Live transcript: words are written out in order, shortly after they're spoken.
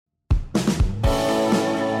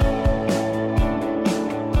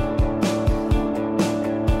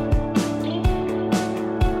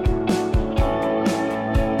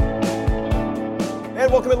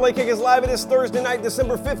Midlake Kick is live. It is Thursday night,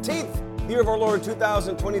 December 15th, year of our Lord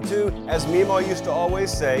 2022. As Meemaw used to always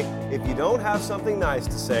say, if you don't have something nice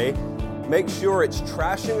to say, make sure it's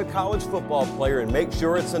trashing a college football player and make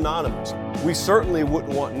sure it's anonymous. We certainly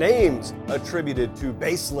wouldn't want names attributed to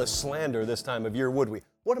baseless slander this time of year, would we?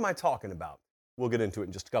 What am I talking about? We'll get into it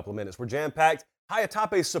in just a couple of minutes. We're jam-packed high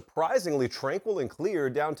atop a surprisingly tranquil and clear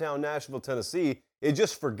downtown Nashville, Tennessee. It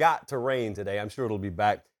just forgot to rain today. I'm sure it'll be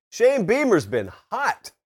back. Shane Beamer's been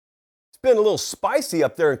hot. It's been a little spicy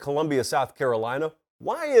up there in Columbia, South Carolina.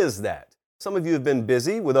 Why is that? Some of you have been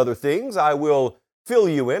busy with other things. I will fill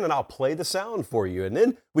you in and I'll play the sound for you. And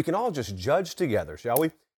then we can all just judge together, shall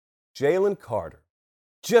we? Jalen Carter,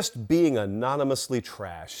 just being anonymously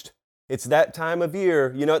trashed. It's that time of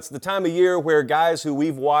year. You know, it's the time of year where guys who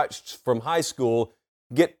we've watched from high school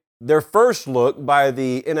get their first look by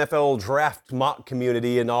the NFL draft mock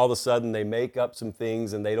community, and all of a sudden they make up some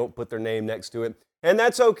things and they don't put their name next to it. And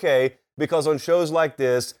that's okay, because on shows like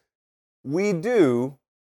this, we do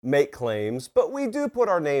make claims, but we do put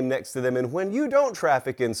our name next to them. And when you don't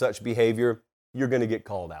traffic in such behavior, you're going to get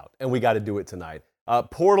called out. And we got to do it tonight.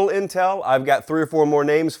 Portal Intel, I've got 3 or 4 more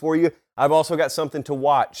names for you. I've also got something to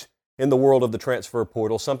watch in the world of the transfer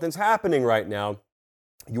portal. Something's happening right now.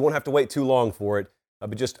 You won't have to wait too long for it.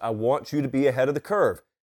 But I want you to be ahead of the curve.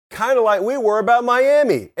 Kind of like we were about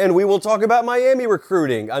Miami. And we will talk about Miami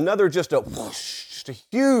recruiting. Another just a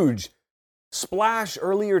huge splash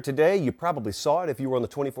earlier today. You probably saw it if you were on the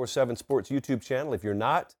 24/7 Sports YouTube channel. If you're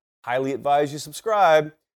not, highly advise you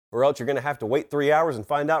subscribe, or else you're going to have to wait 3 hours and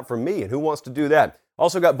find out from me. And who wants to do that?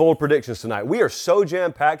 Also got bold predictions tonight. We are so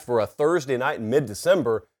jam-packed for a Thursday night in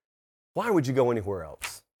mid-December. Why would you go anywhere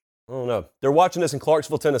else? I don't know. They're watching us in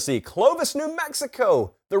Clarksville, Tennessee. Clovis, New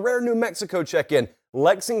Mexico. The rare New Mexico check-in.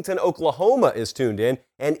 Lexington, Oklahoma is tuned in.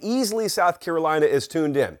 And Easley, South Carolina is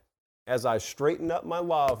tuned in. As I straighten up my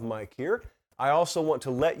lav mic here, I also want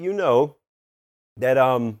to let you know that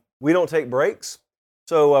we don't take breaks.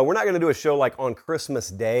 So we're not going to do a show like on Christmas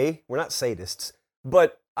Day. We're not sadists.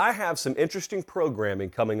 But I have some interesting programming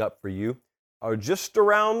coming up for you. Just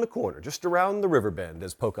around the corner, just around the river bend,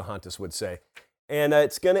 as Pocahontas would say. And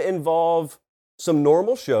it's going to involve some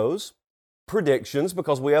normal shows, predictions,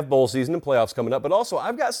 because we have bowl season and playoffs coming up. But also,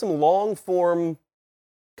 I've got some long-form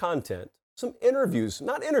content, some interviews,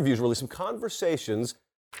 not interviews really, some conversations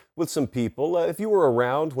with some people. If you were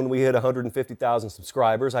around when we hit 150,000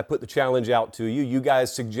 subscribers, I put the challenge out to you. You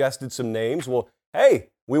guys suggested some names. Well, hey,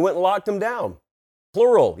 we went and locked them down.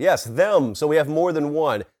 Plural, yes, them, so we have more than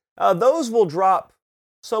one. Those will drop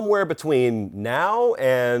somewhere between now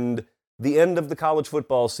and the end of the college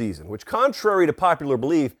football season, which, contrary to popular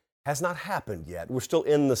belief, has not happened yet. We're still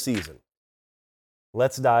in the season.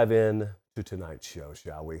 Let's dive in to tonight's show,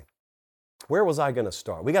 shall we? Where was I going to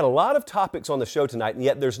start? We got a lot of topics on the show tonight, and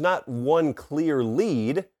yet there's not one clear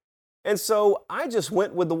lead. And so I just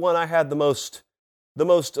went with the one I had the most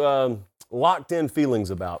locked in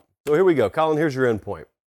feelings about. So here we go. Colin, here's your endpoint.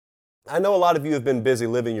 I know a lot of you have been busy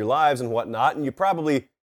living your lives and whatnot, and you probably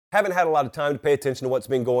haven't had a lot of time to pay attention to what's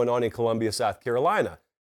been going on in Columbia, South Carolina.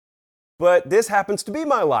 But this happens to be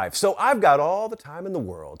my life, so I've got all the time in the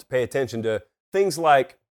world to pay attention to things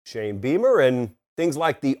like Shane Beamer and things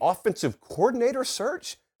like the offensive coordinator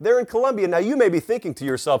search there in Columbia. Now, you may be thinking to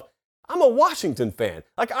yourself, I'm a Washington fan.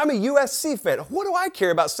 Like, I'm a USC fan. What do I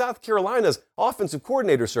care about South Carolina's offensive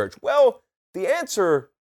coordinator search? Well, the answer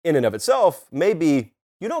in and of itself may be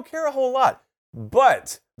you don't care a whole lot.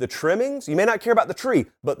 But the trimmings, you may not care about the tree,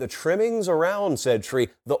 but the trimmings around said tree,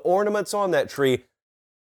 the ornaments on that tree,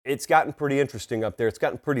 it's gotten pretty interesting up there. It's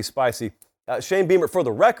gotten pretty spicy. Shane Beamer, for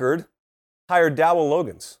the record, hired Dowell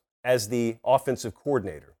Logans as the offensive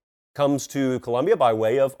coordinator. Comes to Columbia by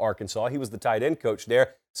way of Arkansas. He was the tight end coach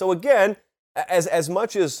there. So again, as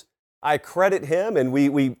much as I credit him and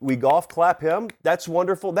we golf clap him, that's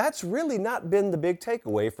wonderful. That's really not been the big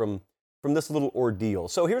takeaway from this little ordeal.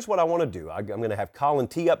 So here's what I want to do. I'm going to have Colin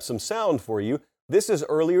tee up some sound for you. This is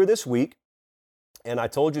earlier this week, and I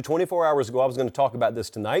told you 24 hours ago I was going to talk about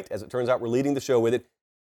this tonight. As it turns out, we're leading the show with it.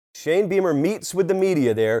 Shane Beamer meets with the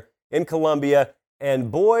media there in Columbia,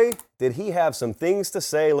 and boy, did he have some things to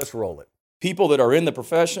say. Let's roll it. People that are in the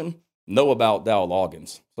profession know about Dowell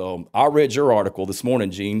Logans. So I read your article this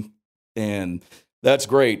morning, Gene, and that's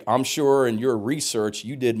great. I'm sure in your research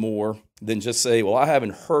you did more than just say, well, I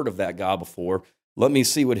haven't heard of that guy before. Let me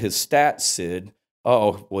see what his stats said.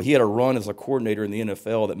 Oh, well, he had a run as a coordinator in the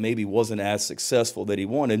NFL that maybe wasn't as successful that he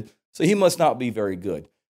wanted, so he must not be very good.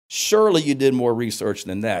 Surely you did more research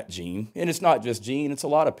than that, Gene. And it's not just Gene, it's a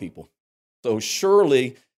lot of people. So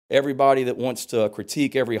surely everybody that wants to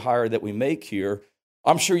critique every hire that we make here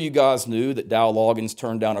I'm sure you guys knew that Dow Loggins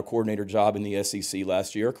turned down a coordinator job in the SEC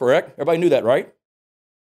last year, correct? Everybody knew that, right?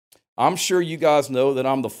 I'm sure you guys know that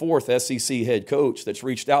I'm the fourth SEC head coach that's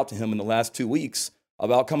reached out to him in the last 2 weeks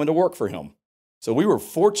about coming to work for him. So we were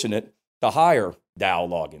fortunate to hire Dow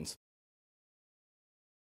Loggins.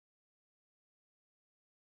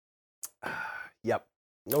 Yep.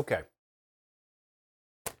 Okay.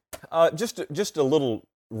 Just a little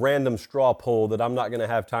random straw poll that I'm not going to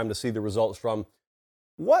have time to see the results from.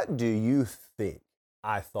 What do you think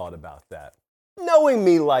I thought about that? Knowing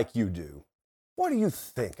me like you do, what do you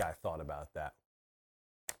think I thought about that?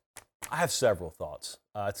 I have several thoughts.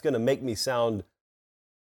 It's going to make me sound,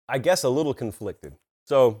 I guess, a little conflicted.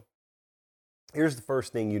 So here's the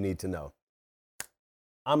first thing you need to know.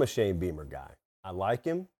 I'm a Shane Beamer guy. I like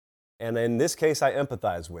him. And in this case, I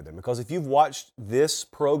empathize with him, because if you've watched this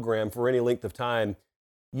program for any length of time,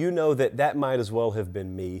 you know that that might as well have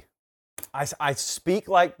been me. I speak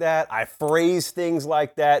like that. I phrase things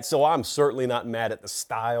like that. So I'm certainly not mad at the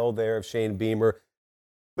style there of Shane Beamer.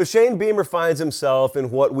 But Shane Beamer finds himself in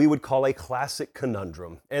what we would call a classic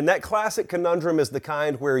conundrum. And that classic conundrum is the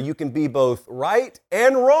kind where you can be both right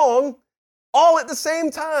and wrong all at the same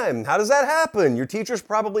time. How does that happen? Your teachers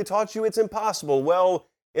probably taught you it's impossible. Well,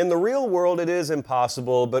 in the real world, it is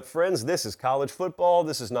impossible. But friends, this is college football.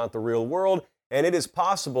 This is not the real world. And it is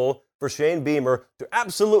possible for Shane Beamer to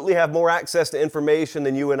absolutely have more access to information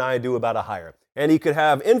than you and I do about a hire. And he could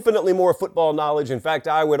have infinitely more football knowledge. In fact,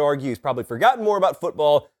 I would argue he's probably forgotten more about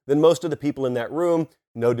football than most of the people in that room.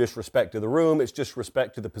 No disrespect to the room. It's just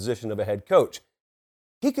respect to the position of a head coach.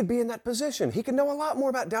 He could be in that position. He could know a lot more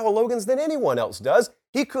about Dow Loggins than anyone else does.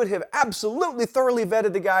 He could have absolutely thoroughly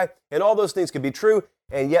vetted the guy, and all those things could be true,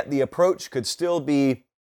 and yet the approach could still be,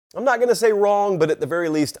 I'm not going to say wrong, but at the very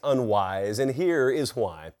least unwise, and here is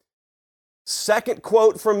why. Second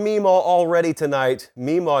quote from Meemaw already tonight.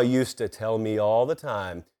 Meemaw used to tell me all the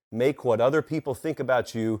time, make what other people think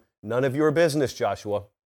about you none of your business, Joshua.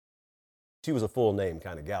 She was a full name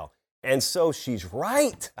kind of gal. And so she's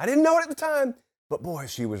right. I didn't know it at the time, but boy,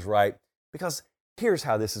 she was right. Because here's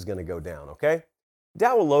how this is going to go down, okay?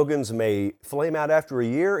 Dow Loggins may flame out after a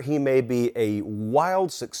year. He may be a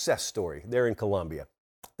wild success story there in Columbia.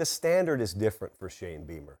 The standard is different for Shane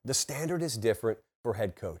Beamer. The standard is different for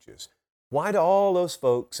head coaches. Why do all those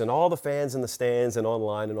folks and all the fans in the stands and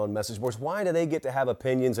online and on message boards, why do they get to have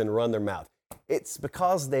opinions and run their mouth? It's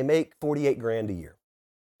because they make $48,000 a year.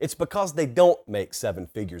 It's because they don't make 7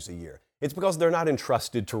 figures a year. It's because they're not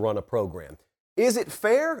entrusted to run a program. Is it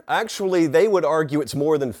fair? Actually, they would argue it's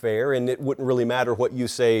more than fair, and it wouldn't really matter what you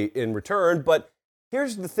say in return. But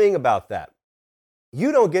here's the thing about that.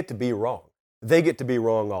 You don't get to be wrong. They get to be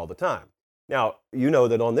wrong all the time. Now, you know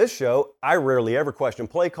that on this show, I rarely ever question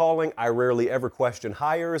play calling. I rarely ever question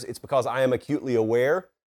hires. It's because I am acutely aware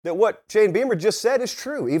that what Shane Beamer just said is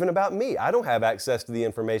true, even about me. I don't have access to the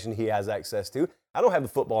information he has access to. I don't have the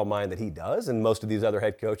football mind that he does, and most of these other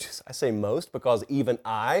head coaches. I say most because even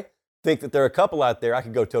I think that there are a couple out there I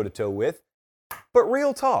could go toe-to-toe with. But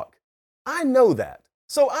real talk, I know that.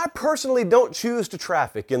 So I personally don't choose to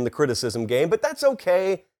traffic in the criticism game, but that's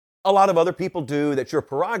okay. A lot of other people do. That's your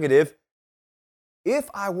prerogative.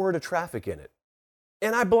 If I were to traffic in it,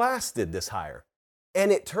 and I blasted this hire,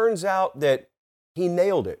 and it turns out that he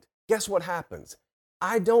nailed it, guess what happens?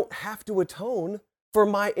 I don't have to atone for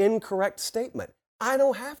my incorrect statement. I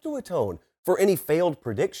don't have to atone for any failed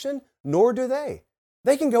prediction, nor do they.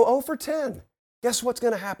 They can go 0 for 10. Guess what's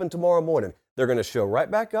going to happen tomorrow morning? They're going to show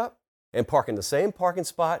right back up and park in the same parking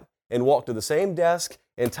spot and walk to the same desk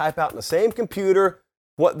and type out in the same computer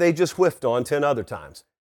what they just whiffed on 10 other times.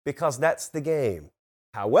 Because that's the game.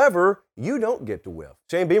 However, you don't get to whiff.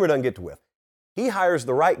 Shane Beamer doesn't get to whiff. He hires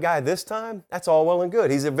the right guy this time, that's all well and good.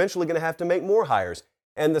 He's eventually going to have to make more hires.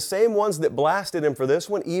 And the same ones that blasted him for this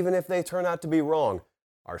one, even if they turn out to be wrong,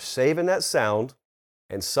 are saving that sound.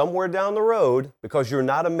 And somewhere down the road, because you're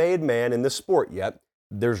not a made man in this sport yet,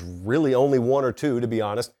 there's really only 1 or 2, to be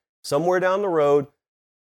honest, somewhere down the road,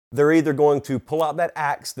 they're either going to pull out that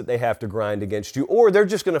axe that they have to grind against you, or they're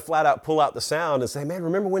just going to flat out pull out the sound and say, man,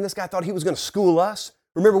 remember when this guy thought he was going to school us?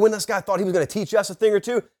 Remember when this guy thought he was going to teach us a thing or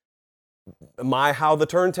two? My, how the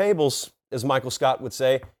turntables, as Michael Scott would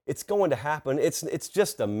say. It's going to happen. It's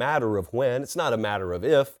just a matter of when. It's not a matter of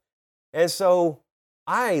if. And so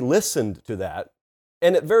I listened to that.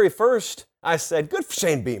 And at very first, I said, good for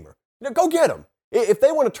Shane Beamer. Go get him. If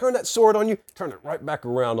they want to turn that sword on you, turn it right back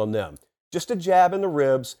around on them. Just a jab in the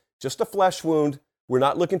ribs, just a flesh wound. We're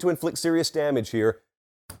not looking to inflict serious damage here.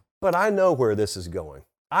 But I know where this is going.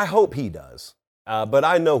 I hope he does. But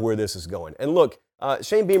I know where this is going. And look,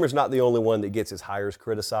 Shane Beamer's not the only one that gets his hires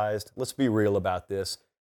criticized. Let's be real about this.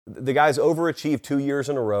 The guy's overachieved 2 years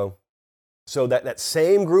in a row. So that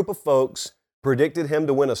same group of folks predicted him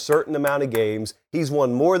to win a certain amount of games. He's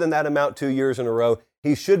won more than that amount 2 years in a row.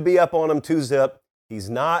 He should be up on him 2-0. He's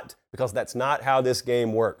not, because that's not how this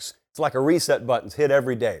game works. It's like a reset button. It's hit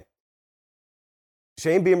every day.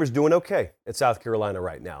 Shane Beamer's doing okay at South Carolina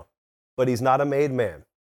right now, but he's not a made man.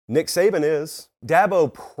 Nick Saban is.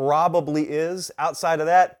 Dabo probably is. Outside of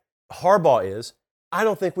that, Harbaugh is. I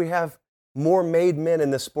don't think we have more made men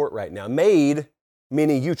in this sport right now. Made,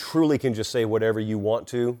 meaning you truly can just say whatever you want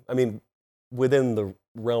to. I mean, within the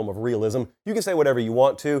realm of realism, you can say whatever you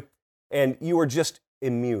want to, and you are just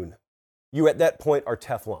immune. You at that point are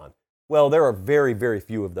Teflon. Well, there are very, very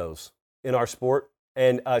few of those in our sport,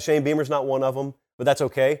 and Shane Beamer's not one of them, but that's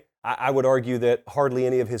okay. I would argue that hardly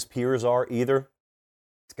any of his peers are either.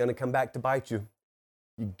 It's going to come back to bite you.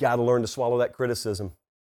 You got to learn to swallow that criticism.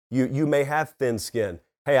 You may have thin skin.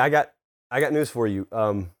 Hey, I got news for you.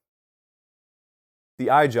 The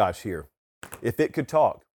iJosh here, if it could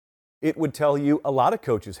talk, it would tell you a lot of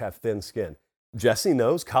coaches have thin skin. Jesse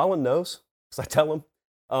knows, Colin knows, because I tell him.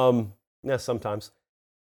 Yeah, sometimes.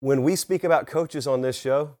 When we speak about coaches on this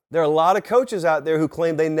show, there are a lot of coaches out there who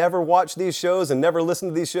claim they never watch these shows and never listen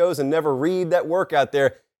to these shows and never read that work out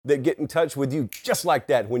there that get in touch with you just like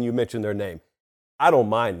that when you mention their name. I don't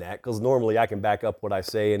mind that, because normally I can back up what I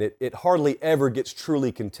say, and it hardly ever gets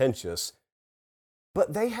truly contentious.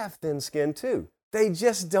 But they have thin skin too. They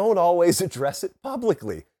just don't always address it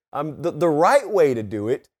publicly. The right way to do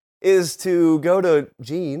it is to go to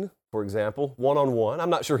Gene, for example, one-on-one. I'm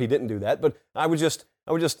not sure he didn't do that, but I would just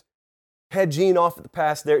head Gene off at the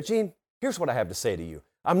pass there. Gene, here's what I have to say to you.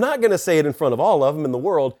 I'm not going to say it in front of all of them in the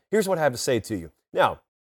world. Here's what I have to say to you. Now,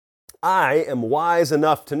 I am wise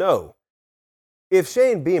enough to know if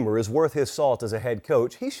Shane Beamer is worth his salt as a head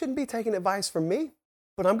coach, he shouldn't be taking advice from me,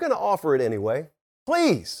 but I'm going to offer it anyway.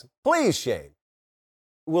 Please, please, Shane.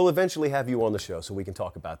 We'll eventually have you on the show so we can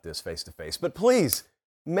talk about this face to face. But please,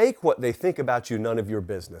 make what they think about you none of your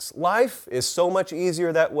business. Life is so much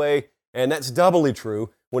easier that way, and that's doubly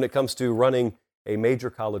true when it comes to running a major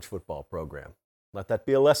college football program. Let that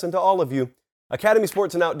be a lesson to all of you. Academy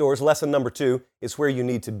Sports and Outdoors, lesson number 2, is where you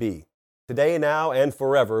need to be. Today, now, and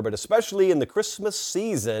forever, but especially in the Christmas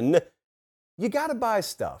season, you got to buy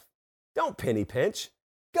stuff. Don't penny pinch.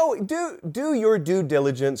 Go do your due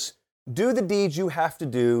diligence. Do the deeds you have to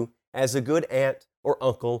do as a good aunt or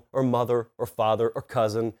uncle or mother or father or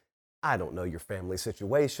cousin. I don't know your family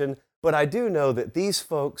situation, but I do know that these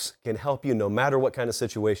folks can help you no matter what kind of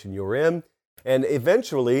situation you're in. And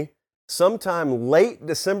eventually, sometime late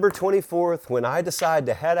December 24th, when I decide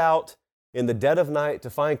to head out in the dead of night to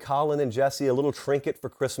find Colin and Jesse a little trinket for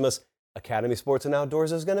Christmas, Academy Sports and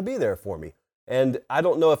Outdoors is going to be there for me. And I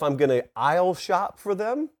don't know if I'm going to aisle shop for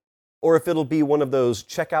them or if it'll be one of those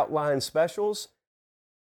checkout line specials.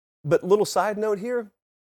 But little side note here,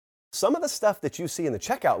 some of the stuff that you see in the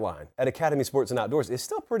checkout line at Academy Sports and Outdoors is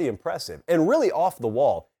still pretty impressive and really off the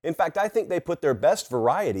wall. In fact, I think they put their best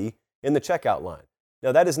variety in the checkout line.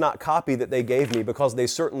 Now, that is not copy that they gave me because they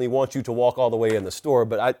certainly want you to walk all the way in the store,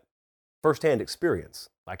 but firsthand experience.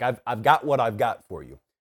 Like I've got what I've got for you.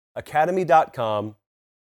 Academy.com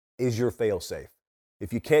is your fail-safe.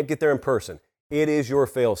 If you can't get there in person, it is your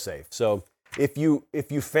fail-safe. So if you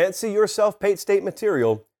fancy your self-paid state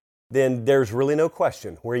material, then there's really no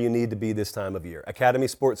question where you need to be this time of year. Academy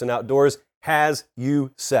Sports and Outdoors has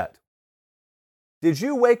you set. Did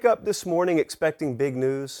you wake up this morning expecting big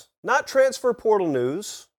news? Not transfer portal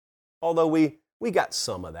news, although we got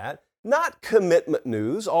some of that. Not commitment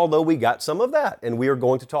news, although we got some of that. And we are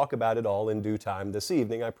going to talk about it all in due time this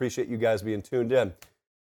evening. I appreciate you guys being tuned in.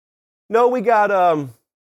 No, we got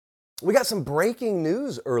some breaking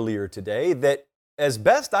news earlier today that, as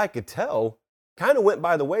best I could tell, kind of went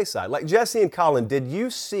by the wayside. Like Jesse and Colin, did you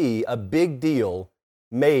see a big deal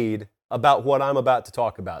made about what I'm about to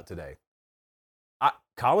talk about today?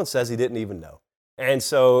 Colin says he didn't even know. And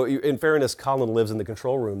so, in fairness, Colin lives in the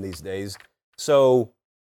control room these days. So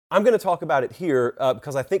I'm going to talk about it here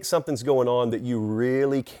because I think something's going on that you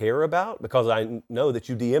really care about, because I know that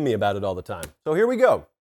you DM me about it all the time. So here we go.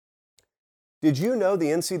 Did you know the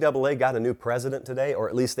NCAA got a new president today, or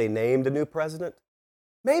at least they named a new president?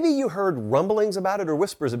 Maybe you heard rumblings about it or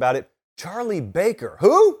whispers about it. Charlie Baker.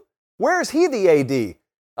 Who? Where's he the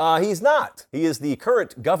AD? He's not. He is the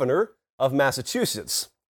current governor of Massachusetts.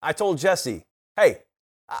 I told Jesse, hey,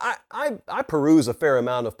 I peruse a fair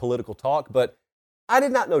amount of political talk, but I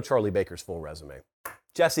did not know Charlie Baker's full resume.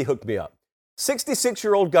 Jesse hooked me up.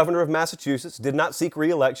 66-year-old governor of Massachusetts, did not seek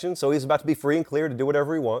re-election, so he's about to be free and clear to do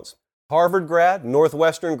whatever he wants. Harvard grad,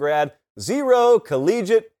 Northwestern grad, 0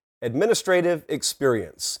 collegiate administrative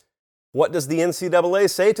experience. What does the NCAA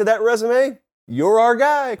say to that resume? You're our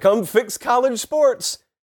guy. Come fix college sports.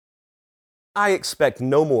 I expect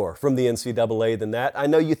no more from the NCAA than that. I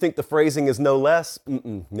know you think the phrasing is no less.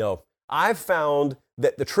 No. I've found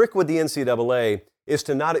that the trick with the NCAA is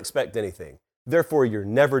to not expect anything. Therefore, you're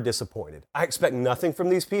never disappointed. I expect nothing from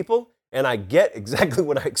these people, and I get exactly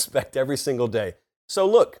what I expect every single day. So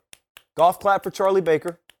look, golf clap for Charlie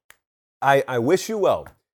Baker. I wish you well.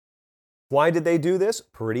 Why did they do this?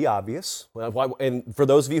 Pretty obvious. And for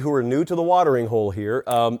those of you who are new to the watering hole here,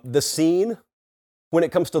 the scene when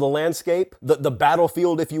it comes to the landscape, the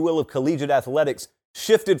battlefield, if you will, of collegiate athletics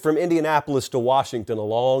shifted from Indianapolis to Washington a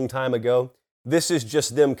long time ago. This is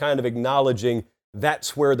just them kind of acknowledging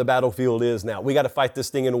that's where the battlefield is now. We got to fight this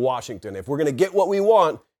thing in Washington. If we're going to get what we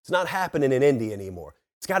want, it's not happening in Indy anymore.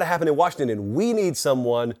 It's got to happen in Washington, and we need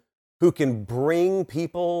someone who can bring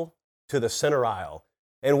people to the center aisle.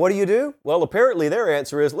 And what do? Well, apparently their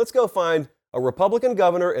answer is, let's go find a Republican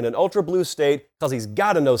governor in an ultra-blue state because he's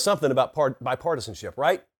got to know something about bipartisanship,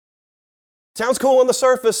 right? Sounds cool on the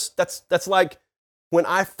surface. That's like when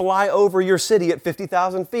I fly over your city at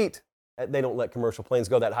 50,000 feet. They don't let commercial planes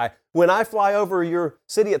go that high. When I fly over your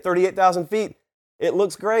city at 38,000 feet, it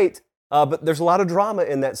looks great. But there's a lot of drama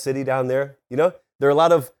in that city down there. You know, there are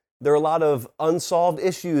a lot of unsolved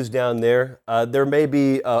issues down there. There may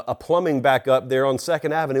be a plumbing backup there on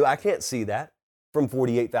 2nd Avenue. I can't see that from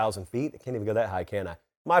 48,000 feet. I can't even go that high, can I?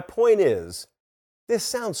 My point is, this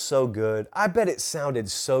sounds so good. I bet it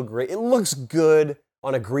sounded so great. It looks good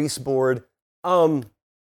on a grease board.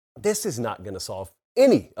 This is not going to solve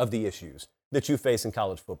any of the issues that you face in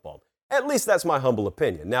college football. At least that's my humble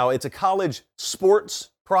opinion. Now, it's a college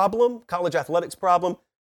sports problem, college athletics problem.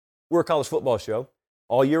 We're a college football show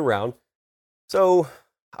all year round. So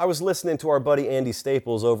I was listening to our buddy Andy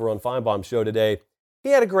Staples over on Feinbaum's show today.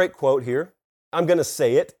 He had a great quote here. I'm going to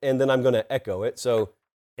say it, and then I'm going to echo it. So,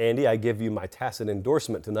 Andy, I give you my tacit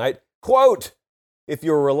endorsement tonight. Quote, if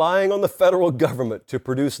you're relying on the federal government to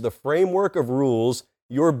produce the framework of rules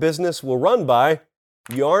your business will run by,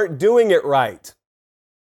 you aren't doing it right.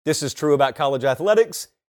 This is true about college athletics.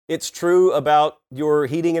 It's true about your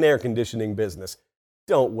heating and air conditioning business.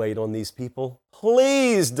 Don't wait on these people.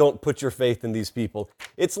 Please don't put your faith in these people.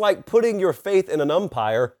 It's like putting your faith in an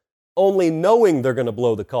umpire only knowing they're going to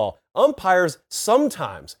blow the call. Umpires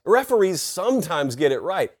sometimes, referees sometimes get it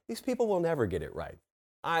right. These people will never get it right.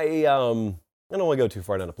 I don't want to go too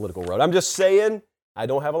far down a political road. I'm just saying I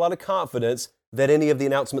don't have a lot of confidence that any of the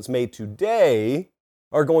announcements made today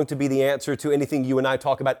are going to be the answer to anything you and I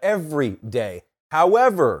talk about every day.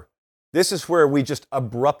 However, this is where we just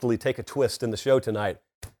abruptly take a twist in the show tonight.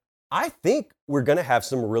 I think we're going to have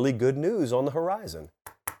some really good news on the horizon.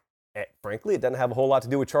 Frankly, it doesn't have a whole lot to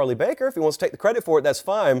do with Charlie Baker. If he wants to take the credit for it, that's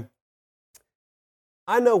fine.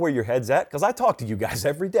 I know where your head's at because I talk to you guys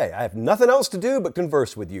every day. I have nothing else to do but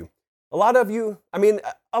converse with you. A lot of you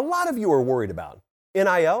are worried about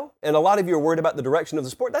NIL, and a lot of you are worried about the direction of the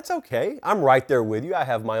sport. That's okay. I'm right there with you. I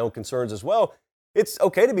have my own concerns as well. It's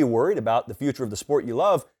okay to be worried about the future of the sport you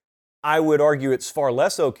love. I would argue it's far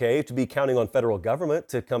less okay to be counting on federal government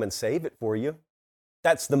to come and save it for you.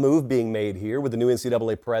 That's the move being made here with the new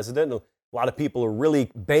NCAA president. A lot of people are really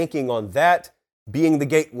banking on that being the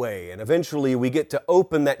gateway. And eventually we get to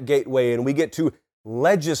open that gateway and we get to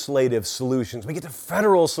legislative solutions. We get to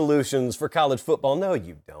federal solutions for college football. No,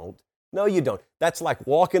 you don't. No, you don't. That's like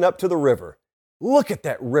walking up to the river. Look at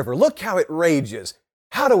that river. Look how it rages.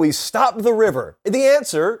 How do we stop the river? The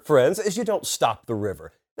answer, friends, is you don't stop the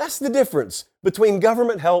river. That's the difference between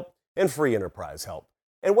government help and free enterprise help.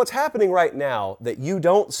 And what's happening right now that you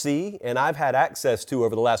don't see, and I've had access to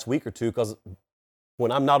over the last week or two, because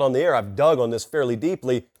when I'm not on the air, I've dug on this fairly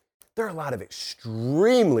deeply. There are a lot of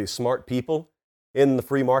extremely smart people in the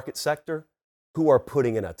free market sector who are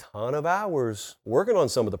putting in a ton of hours working on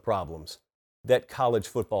some of the problems that college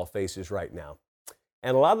football faces right now.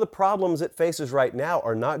 And a lot of the problems it faces right now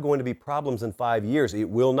are not going to be problems in 5 years. It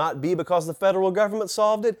will not be because the federal government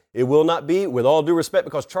solved it. It will not be, with all due respect,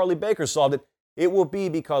 because Charlie Baker solved it. It will be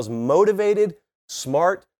because motivated,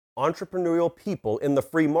 smart, entrepreneurial people in the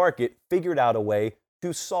free market figured out a way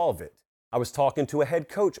to solve it. I was talking to a head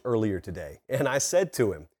coach earlier today, and I said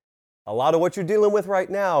to him, a lot of what you're dealing with right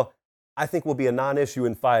now, I think will be a non-issue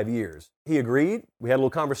in 5 years. He agreed. We had a little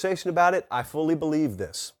conversation about it. I fully believe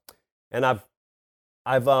this. And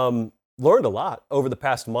I've learned a lot over the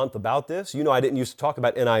past month about this. You know, I didn't used to talk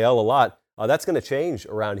about NIL a lot. That's going to change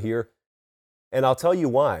around here. And I'll tell you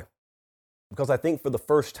why. Because I think for the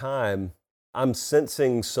first time, I'm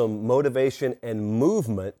sensing some motivation and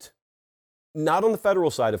movement not on the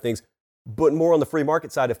federal side of things, but more on the free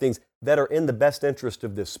market side of things that are in the best interest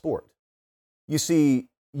of this sport. You see,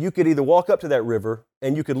 you could either walk up to that river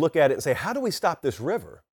and you could look at it and say, how do we stop this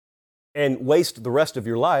river? And waste the rest of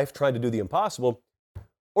your life trying to do the impossible.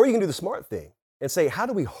 Or you can do the smart thing and say, how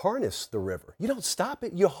do we harness the river? You don't stop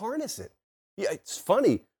it, you harness it. Yeah, it's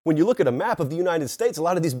funny, when you look at a map of the United States, a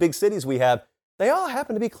lot of these big cities we have, they all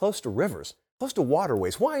happen to be close to rivers, close to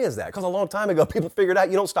waterways. Why is that? Because a long time ago, people figured out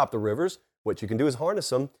you don't stop the rivers. What you can do is harness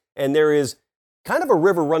them. And there is kind of a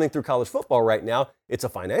river running through college football right now. It's a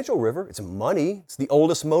financial river. It's money. It's the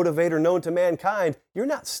oldest motivator known to mankind. You're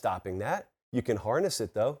not stopping that. You can harness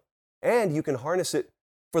it, though. And you can harness it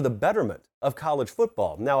for the betterment of college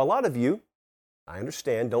football. Now, a lot of you, I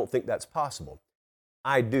understand, don't think that's possible.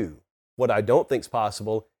 I do. What I don't think is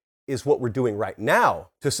possible is what we're doing right now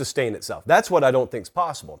to sustain itself. That's what I don't think is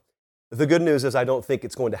possible. The good news is I don't think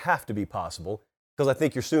it's going to have to be possible, because I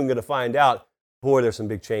think you're soon going to find out, boy, there's some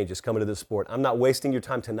big changes coming to this sport. I'm not wasting your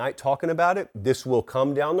time tonight talking about it. This will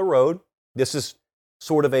come down the road. This is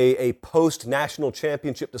sort of a post-national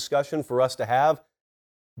championship discussion for us to have,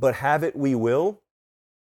 but have it we will.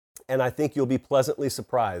 And I think you'll be pleasantly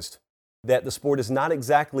surprised that the sport is not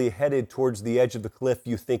exactly headed towards the edge of the cliff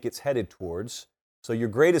you think it's headed towards. So your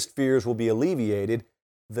greatest fears will be alleviated.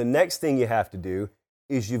 The next thing you have to do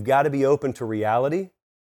is you've got to be open to reality.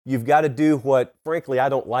 You've got to do what, frankly, I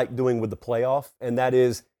don't like doing with the playoff, and that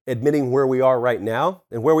is admitting where we are right now.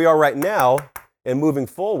 And where we are right now and moving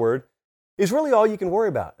forward is really all you can worry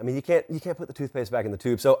about. I mean, you can't put the toothpaste back in the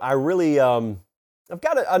tube. So I really, I've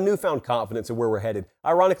got a newfound confidence in where we're headed.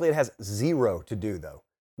 Ironically, it has zero to do, though,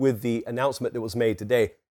 with the announcement that was made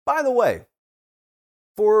today. By the way,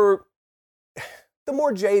 for the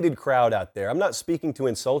more jaded crowd out there, I'm not speaking to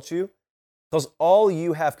insult you, because all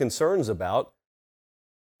you have concerns about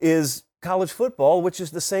is college football, which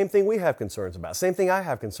is the same thing we have concerns about, same thing I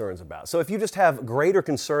have concerns about. So if you just have greater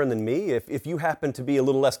concern than me, if you happen to be a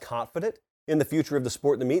little less confident in the future of the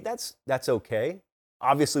sport than me, that's okay.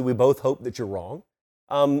 Obviously, we both hope that you're wrong.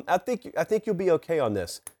 I think you'll be okay on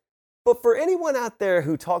this. But for anyone out there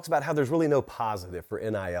who talks about how there's really no positive for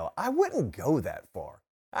NIL, I wouldn't go that far.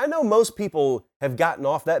 I know most people have gotten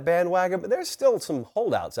off that bandwagon, but there's still some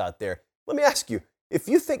holdouts out there. Let me ask you, if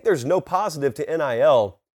you think there's no positive to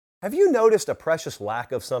NIL, have you noticed a precious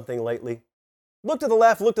lack of something lately? Look to the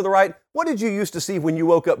left, look to the right. What did you used to see when you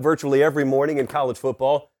woke up virtually every morning in college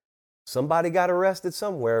football? Somebody got arrested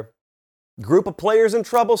somewhere. Group of players in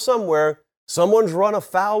trouble somewhere. Someone's run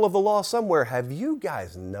afoul of the law somewhere. Have you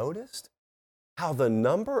guys noticed how the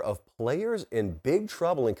number of players in big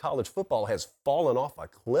trouble in college football has fallen off a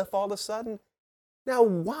cliff all of a sudden? Now,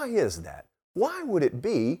 why is that? Why would it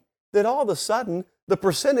be that all of a sudden the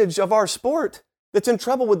percentage of our sport that's in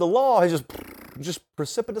trouble with the law has just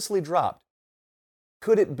precipitously dropped?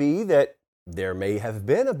 Could it be that there may have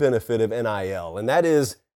been a benefit of NIL, and that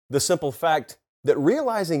is the simple fact that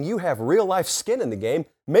realizing you have real life skin in the game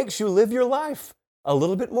makes you live your life a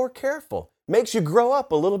little bit more careful, makes you grow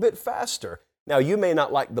up a little bit faster. Now, you may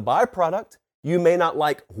not like the byproduct, you may not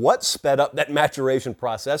like what sped up that maturation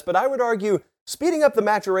process, but I would argue speeding up the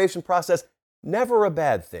maturation process, never a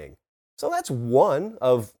bad thing. So that's one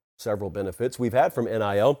of several benefits we've had from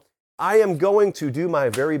NIL. I am going to do my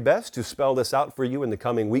very best to spell this out for you in the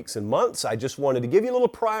coming weeks and months. I just wanted to give you a little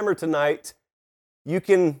primer tonight. You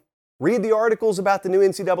can read the articles about the new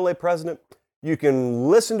NCAA president. You can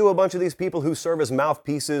listen to a bunch of these people who serve as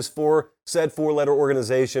mouthpieces for said four-letter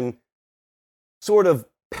organization sort of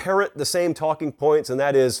parrot the same talking points, and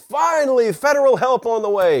that is, finally, federal help on the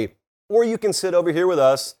way. Or you can sit over here with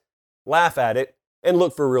us, laugh at it, and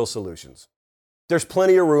look for real solutions. There's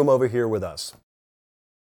plenty of room over here with us.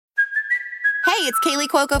 Hey, it's Kaylee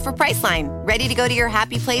Cuoco for Priceline. Ready to go to your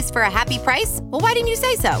happy place for a happy price? Well, why didn't you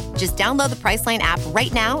say so? Just download the Priceline app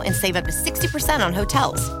right now and save up to 60% on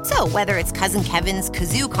hotels. So whether it's Cousin Kevin's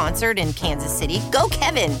Kazoo Concert in Kansas City, go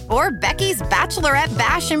Kevin, or Becky's Bachelorette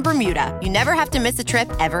Bash in Bermuda, you never have to miss a trip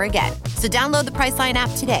ever again. So download the Priceline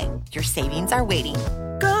app today. Your savings are waiting.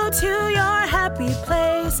 Go to your happy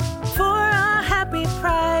place for a happy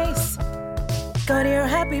price. Go to your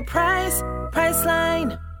happy price,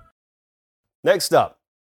 Priceline. Next up,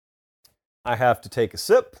 I have to take a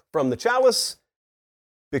sip from the chalice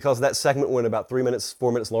because that segment went about 4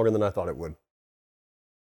 minutes longer than I thought it would.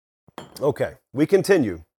 Okay, we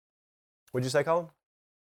continue. What'd you say, Colin?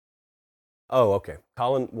 Oh, okay.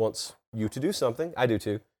 Colin wants you to do something. I do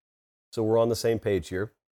too. So we're on the same page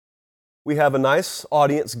here. We have a nice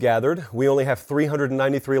audience gathered. We only have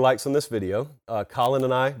 393 likes on this video. Colin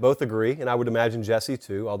and I both agree, and I would imagine Jesse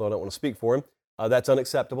too, although I don't want to speak for him. That's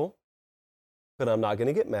unacceptable. but I'm not going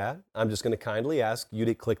to get mad. I'm just going to kindly ask you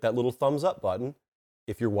to click that little thumbs up button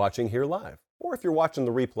if you're watching here live or if you're watching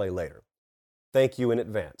the replay later. Thank you in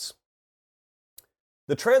advance.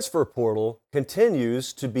 The transfer portal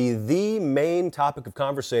continues to be the main topic of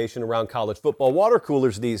conversation around college football water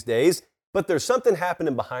coolers these days, but there's something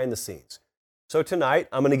happening behind the scenes. So tonight,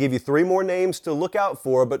 I'm going to give you 3 more names to look out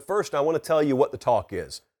for, but first I want to tell you what the talk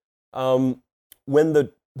is. When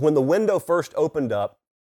the window first opened up,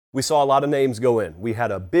 we saw a lot of names go in. We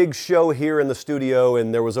had a big show here in the studio,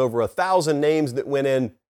 and there was over 1,000 names that went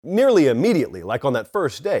in nearly immediately, like on that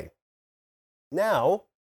first day. Now,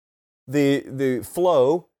 the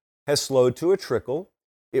flow has slowed to a trickle.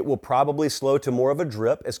 It will probably slow to more of a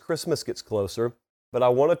drip as Christmas gets closer, but I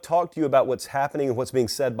want to talk to you about what's happening and what's being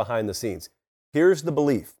said behind the scenes. Here's the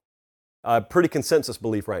belief, pretty consensus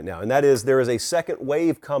belief right now, and that is there is a second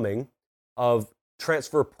wave coming of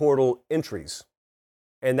transfer portal entries.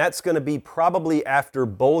 And that's going to be probably after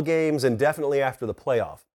bowl games and definitely after the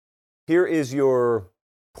playoff. Here is your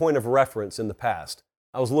point of reference in the past.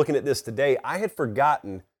 I was looking at this today. I had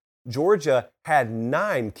forgotten Georgia had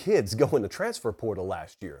 9 kids go in the transfer portal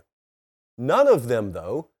last year. None of them,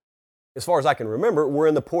 though, as far as I can remember, were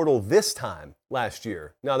in the portal this time last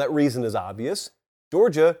year. Now, that reason is obvious.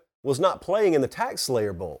 Georgia was not playing in the Tax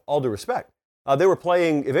Slayer Bowl, all due respect. They were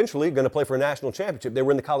playing, eventually, going to play for a national championship. They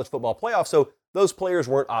were in the college football playoff, so those players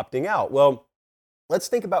weren't opting out. Well, let's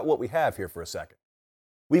think about what we have here for a second.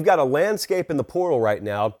 We've got a landscape in the portal right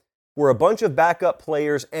now where a bunch of backup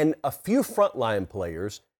players and a few frontline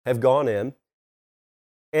players have gone in,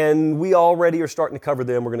 and we already are starting to cover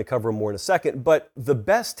them. We're going to cover them more in a second, but the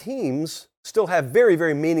best teams still have very,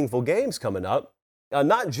 very meaningful games coming up,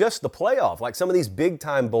 not just the playoff. Like some of these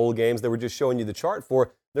big-time bowl games that we're just showing you the chart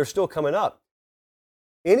for, they're still coming up.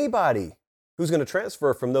 Anybody who's going to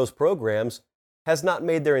transfer from those programs has not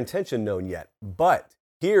made their intention known yet. But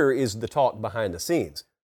here is the talk behind the scenes.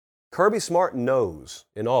 Kirby Smart knows,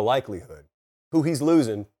 in all likelihood, who he's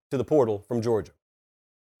losing to the portal from Georgia.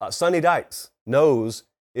 Sonny Dykes knows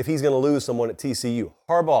if he's going to lose someone at TCU.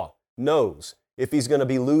 Harbaugh knows if he's going to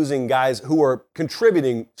be losing guys who are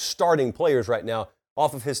contributing starting players right now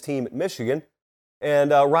off of his team at Michigan.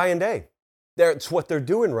 And Ryan Day. That's what they're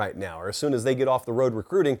doing right now. Or as soon as they get off the road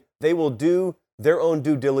recruiting, they will do their own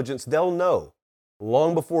due diligence. They'll know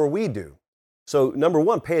long before we do. So number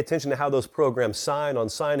 1, pay attention to how those programs sign on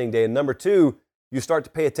signing day. And number 2, you start to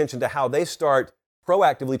pay attention to how they start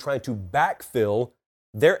proactively trying to backfill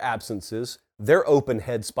their absences, their open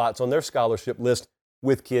head spots on their scholarship list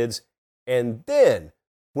with kids. And then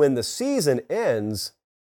when the season ends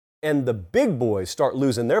and the big boys start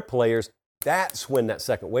losing their players, that's when that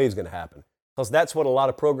second wave is going to happen. Because that's what a lot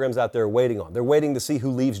of programs out there are waiting on. They're waiting to see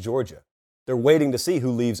who leaves Georgia. They're waiting to see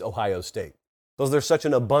who leaves Ohio State. Because there's such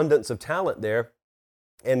an abundance of talent there,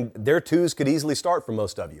 and their twos could easily start for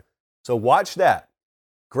most of you. So watch that.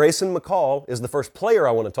 Grayson McCall is the first player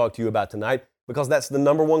I want to talk to you about tonight because that's the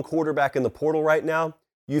number 1 quarterback in the portal right now.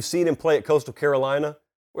 You've seen him play at Coastal Carolina,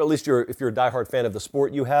 or at least if you're a diehard fan of the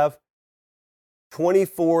sport, you have.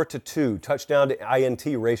 24-2 touchdown to INT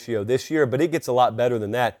ratio this year, but it gets a lot better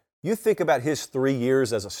than that. You think about his 3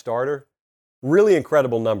 years as a starter, really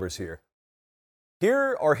incredible numbers here.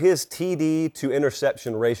 Here are his TD to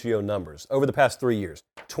interception ratio numbers over the past 3 years.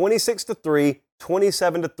 26-3,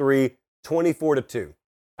 27-3, 24-2.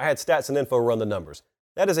 I had Stats and Info run the numbers.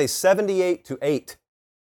 That is a 78-8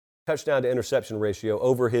 touchdown to interception ratio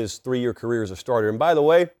over his 3-year career as a starter. And by the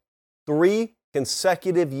way, 3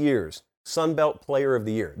 consecutive years Sun Belt Player of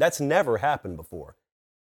the Year. That's never happened before.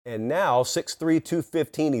 And now, 6'3",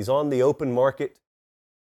 215, he's on the open market.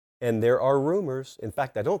 And there are rumors. In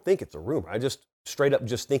fact, I don't think it's a rumor. I just straight up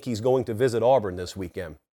just think he's going to visit Auburn this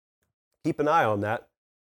weekend. Keep an eye on that.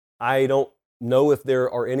 I don't know if there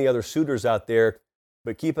are any other suitors out there,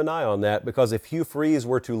 but keep an eye on that because if Hugh Freeze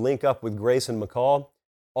were to link up with Grayson McCall,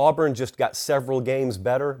 Auburn just got several games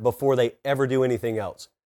better before they ever do anything else.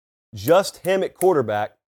 Just him at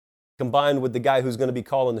quarterback, combined with the guy who's going to be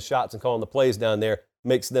calling the shots and calling the plays down there,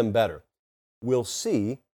 makes them better. We'll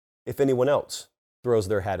see if anyone else throws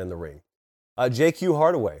their hat in the ring. J.Q.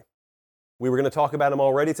 Hardaway. We were going to talk about him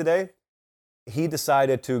already today. He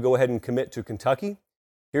decided to go ahead and commit to Kentucky.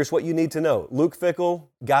 Here's what you need to know. Luke Fickell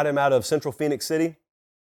got him out of Central Phoenix City.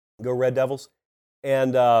 Go Red Devils.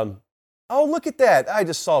 And, oh, look at that. I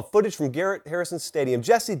just saw footage from Garrett Harrison Stadium.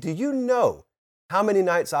 Jesse, do you know how many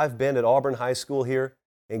nights I've been at Auburn High School here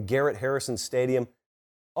in Garrett Harrison Stadium?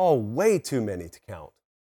 Oh, way too many to count.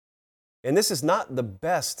 And this is not the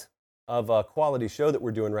best of a quality show that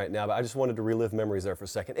we're doing right now, but I just wanted to relive memories there for a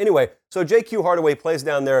second. Anyway, so J.Q. Hardaway plays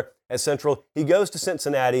down there at Central. He goes to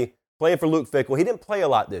Cincinnati, playing for Luke Fickell. He didn't play a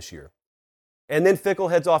lot this year. And then Fickell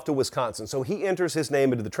heads off to Wisconsin. So he enters his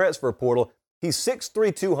name into the transfer portal. He's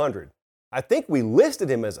 6'3", 200. I think we listed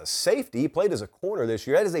him as a safety. He played as a corner this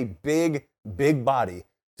year. That is a big, big body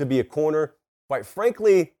to be a corner. Quite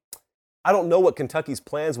frankly, I don't know what Kentucky's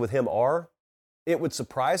plans with him are. It would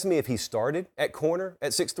surprise me if he started at corner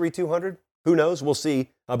at 6'3", 200. Who knows? We'll see.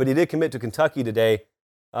 But he did commit to Kentucky today.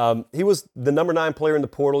 He was the number 9 player in the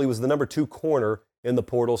portal. He was the number 2 corner in the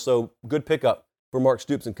portal. So good pickup for Mark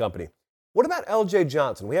Stoops and company. What about L.J.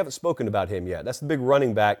 Johnson? We haven't spoken about him yet. That's the big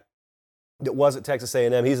running back that was at Texas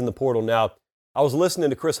A&M. He's in the portal now. I was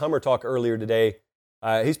listening to Chris Hummer talk earlier today.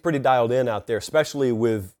 He's pretty dialed in out there, especially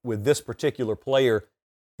with this particular player.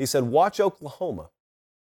 He said, watch Oklahoma.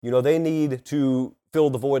 You know, they need to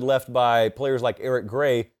fill the void left by players like Eric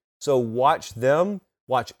Gray. So watch them,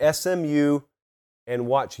 watch SMU, and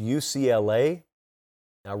watch UCLA.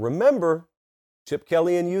 Now remember, Chip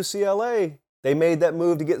Kelly and UCLA, they made that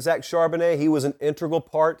move to get Zach Charbonnet. He was an integral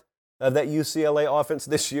part of that UCLA offense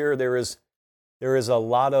this year. There is a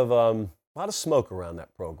lot of smoke around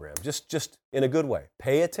that program, just in a good way.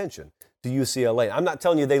 Pay attention to UCLA. I'm not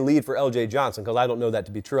telling you they lead for L.J. Johnson because I don't know that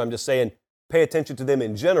to be true. I'm just saying pay attention to them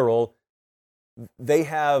in general. They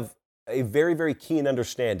have a very, very keen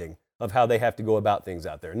understanding of how they have to go about things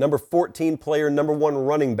out there. Number 14 player, number 1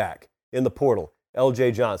 running back in the portal,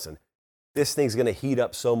 L.J. Johnson. This thing's going to heat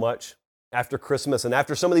up so much after Christmas and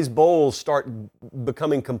after some of these bowls start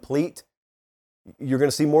becoming complete. You're going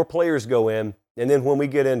to see more players go in. And then when we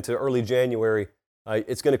get into early January,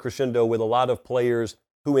 it's going to crescendo with a lot of players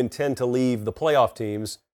who intend to leave the playoff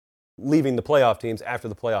teams, leaving the playoff teams after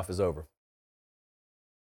the playoff is over.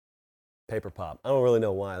 Paper pop. I don't really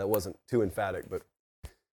know why. That wasn't too emphatic, but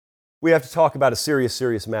we have to talk about a serious,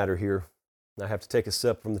 serious matter here. I have to take a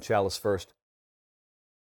sip from the chalice first.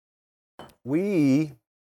 You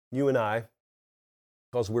and I,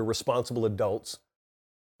 because we're responsible adults,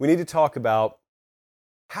 we need to talk about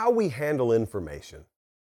how we handle information.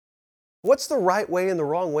 What's the right way and the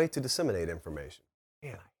wrong way to disseminate information?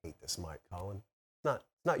 Man, I hate this mic, Colin. It's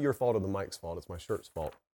not your fault or the mic's fault. It's my shirt's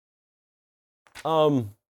fault.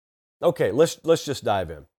 Okay, let's just dive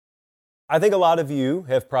in. I think a lot of you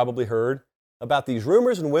have probably heard about these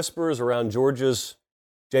rumors and whispers around Georgia's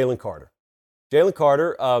Jalen Carter. Jalen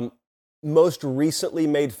Carter, most recently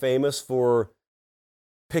made famous for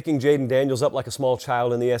picking Jaden Daniels up like a small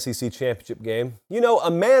child in the SEC championship game. You know,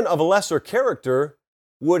 a man of a lesser character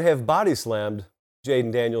would have body slammed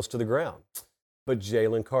Jaden Daniels to the ground. But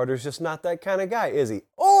Jalen Carter's just not that kind of guy, is he?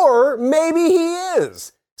 Or maybe he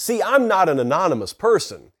is. See, I'm not an anonymous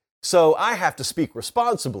person, so I have to speak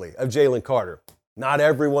responsibly of Jalen Carter. Not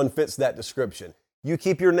everyone fits that description. You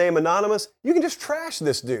keep your name anonymous, you can just trash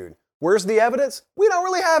this dude. Where's the evidence? We don't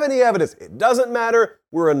really have any evidence. It doesn't matter.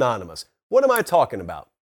 We're anonymous. What am I talking about?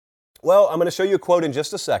 Well, I'm going to show you a quote in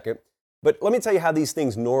just a second, but let me tell you how these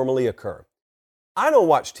things normally occur. I don't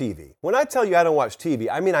watch TV. When I tell you I don't watch TV,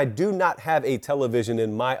 I mean I do not have a television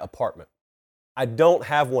in my apartment. I don't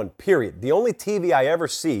have one, period. The only TV I ever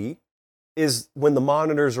see is when the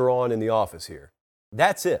monitors are on in the office here.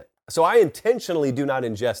 That's it. So I intentionally do not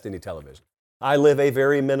ingest any television. I live a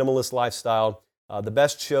very minimalist lifestyle. The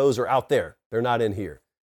best shows are out there. They're not in here.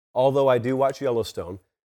 Although I do watch Yellowstone.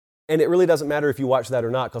 And it really doesn't matter if you watch that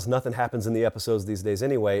or not because nothing happens in the episodes these days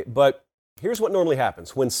anyway. But here's what normally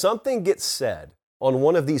happens. When something gets said on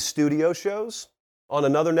one of these studio shows, on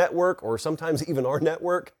another network, or sometimes even our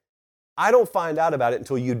network, I don't find out about it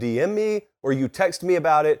until you DM me or you text me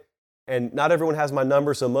about it. And not everyone has my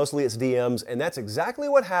number, so mostly it's DMs. And that's exactly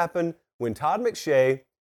what happened when Todd McShay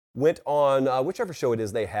went on whichever show it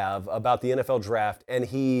is they have about the NFL draft, and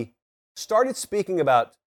he started speaking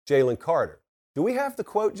about Jalen Carter. Do we have the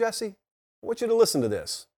quote, Jesse? I want you to listen to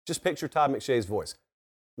this. Just picture Todd McShay's voice.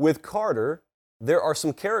 With Carter, there are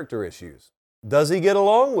some character issues. Does he get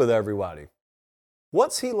along with everybody?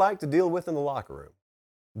 What's he like to deal with in the locker room?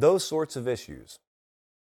 Those sorts of issues.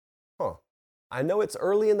 I know it's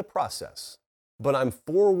early in the process, but I'm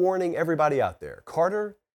forewarning everybody out there.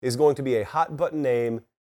 Carter is going to be a hot button name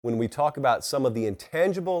when we talk about some of the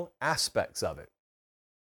intangible aspects of it.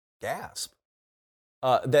 Gasp.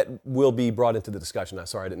 That will be brought into the discussion. I'm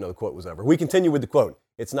sorry, I didn't know the quote was over. We continue with the quote.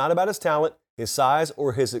 It's not about his talent, his size,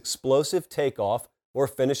 or his explosive takeoff or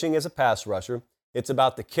finishing as a pass rusher. It's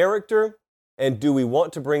about the character and do we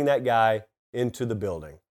want to bring that guy into the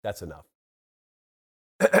building. That's enough.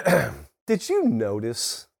 Did you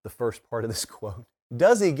notice the first part of this quote?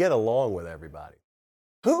 Does he get along with everybody?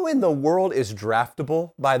 Who in the world is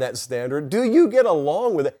draftable by that standard? Do you get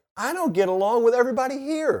along with it? I don't get along with everybody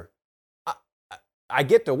here. I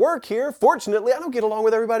get to work here. Fortunately, I don't get along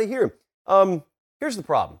with everybody here. Here's the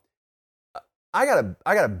problem. I got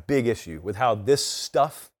a big issue with how this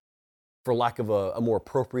stuff, for lack of a more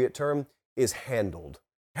appropriate term, is handled.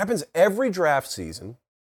 It happens every draft season.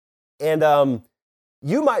 And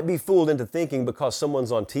you might be fooled into thinking because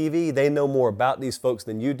someone's on TV, they know more about these folks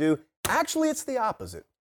than you do. Actually, it's the opposite.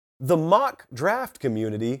 The mock draft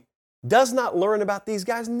community does not learn about these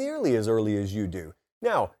guys nearly as early as you do.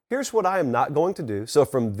 Now, here's what I am not going to do. So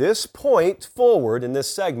from this point forward in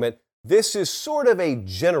this segment, this is sort of a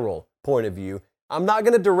general point of view. I'm not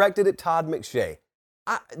going to direct it at Todd McShay.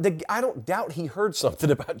 I don't doubt he heard something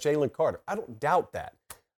about Jalen Carter. I don't doubt that.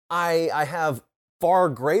 I have far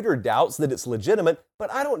greater doubts that it's legitimate,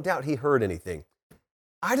 but I don't doubt he heard anything.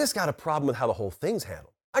 I just got a problem with how the whole thing's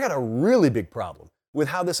handled. I got a really big problem with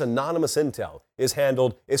how this anonymous intel is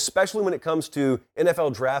handled, especially when it comes to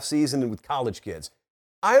NFL draft season and with college kids.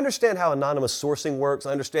 I understand how anonymous sourcing works.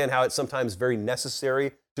 I understand how it's sometimes very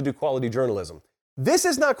necessary to do quality journalism. This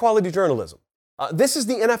is not quality journalism. This is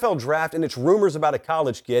the NFL draft and it's rumors about a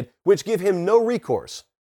college kid, which give him no recourse.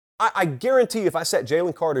 I guarantee you if I set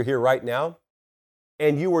Jalen Carter here right now,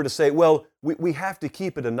 and you were to say, well, we have to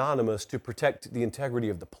keep it anonymous to protect the integrity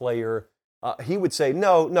of the player, he would say,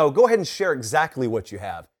 no, go ahead and share exactly what you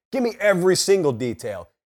have. Give me every single detail.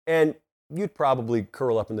 And you'd probably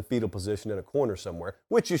curl up in the fetal position in a corner somewhere,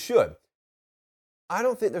 which you should. I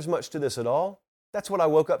don't think there's much to this at all. That's what I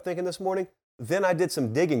woke up thinking this morning. Then I did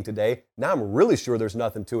some digging today. Now I'm really sure there's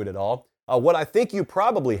nothing to it at all. What I think you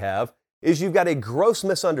probably have is you've got a gross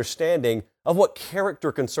misunderstanding of what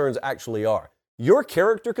character concerns actually are. Your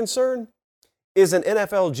character concern is an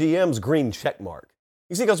NFL GM's green check mark.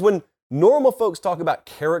 You see, because when normal folks talk about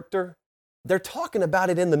character, they're talking about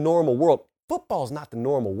it in the normal world. Football's not the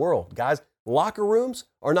normal world, guys. Locker rooms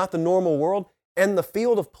are not the normal world, and the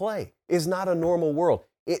field of play is not a normal world.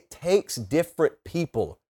 It takes different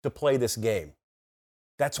people to play this game.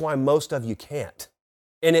 That's why most of you can't.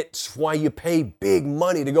 And it's why you pay big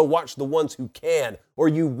money to go watch the ones who can, or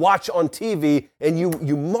you watch on TV and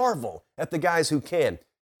you marvel at the guys who can.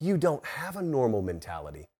 You don't have a normal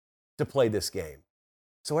mentality to play this game.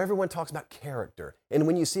 So everyone talks about character. And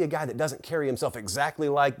when you see a guy that doesn't carry himself exactly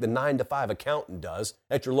like the 9-to-5 accountant does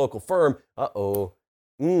at your local firm,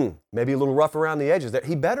 maybe a little rough around the edges there.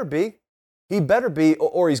 He better be. He better be,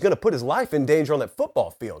 or he's going to put his life in danger on that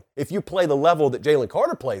football field. If you play the level that Jalen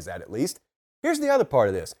Carter plays at least. Here's the other part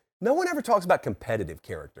of this. No one ever talks about competitive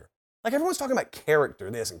character. Like everyone's talking about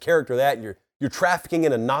character this and character that, and you're trafficking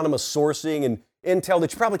in anonymous sourcing and intel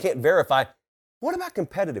that you probably can't verify. What about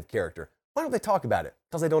competitive character? Why don't they talk about it?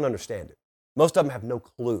 Because they don't understand it. Most of them have no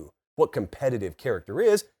clue what competitive character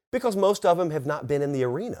is because most of them have not been in the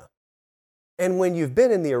arena. And when you've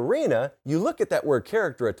been in the arena, you look at that word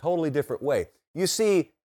character a totally different way. You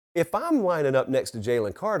see, if I'm lining up next to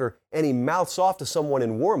Jalen Carter and he mouths off to someone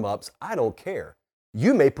in warm-ups, I don't care.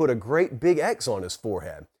 You may put a great big X on his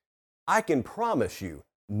forehead. I can promise you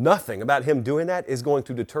nothing about him doing that is going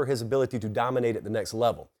to deter his ability to dominate at the next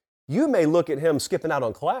level. You may look at him skipping out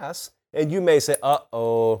on class and you may say,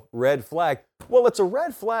 red flag. Well, it's a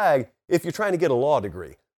red flag if you're trying to get a law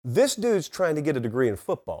degree. This dude's trying to get a degree in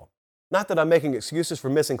football. Not that I'm making excuses for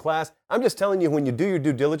missing class. I'm just telling you when you do your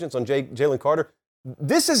due diligence on Jalen Carter,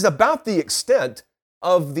 this is about the extent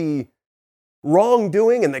of the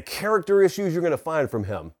wrongdoing and the character issues you're going to find from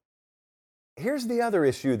him. Here's the other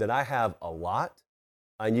issue that I have a lot,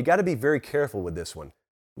 and you got to be very careful with this one.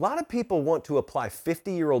 A lot of people want to apply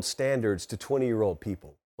 50-year-old standards to 20-year-old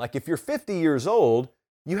people. Like if you're 50 years old,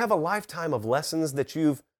 you have a lifetime of lessons that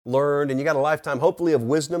you've learned, and you got a lifetime, hopefully, of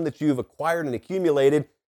wisdom that you've acquired and accumulated.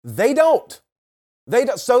 They don't.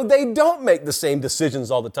 So they don't make the same decisions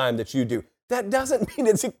all the time that you do. That doesn't mean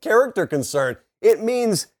it's a character concern. It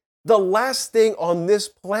means the last thing on this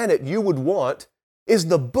planet you would want is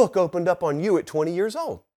the book opened up on you at 20 years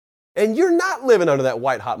old. And you're not living under that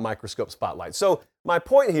white-hot microscope spotlight. So my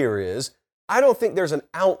point here is, I don't think there's an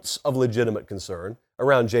ounce of legitimate concern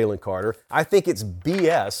around Jalen Carter. I think it's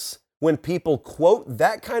BS when people quote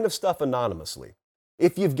that kind of stuff anonymously.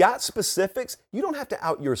 If you've got specifics, you don't have to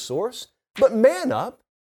out your source, but man up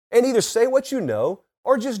and either say what you know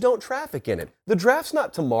or just don't traffic in it. The draft's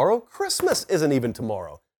not tomorrow. Christmas isn't even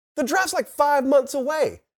tomorrow. The draft's like 5 months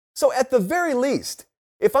away. So at the very least,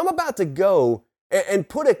 if I'm about to go and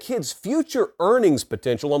put a kid's future earnings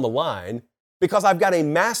potential on the line because I've got a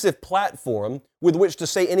massive platform with which to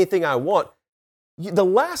say anything I want, the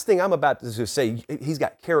last thing I'm about to say, he's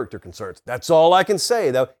got character concerns. That's all I can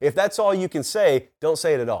say, though. If that's all you can say, don't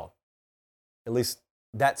say it at all. At least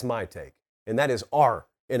that's my take. And that is our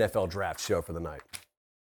NFL draft show for the night.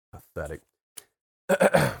 Pathetic.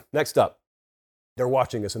 Next up, they're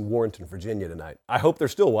watching us in Warrenton, Virginia tonight. I hope they're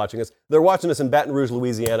still watching us. They're watching us in Baton Rouge,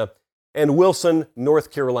 Louisiana, and Wilson,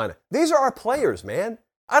 North Carolina. These are our players, man.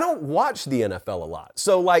 I don't watch the NFL a lot.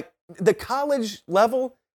 So, like, the college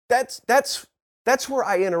level, that's where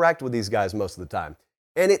I interact with these guys most of the time.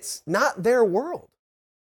 And it's not their world.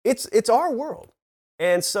 It's our world.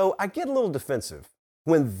 And so I get a little defensive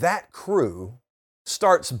when that crew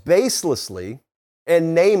starts baselessly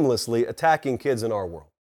and namelessly attacking kids in our world.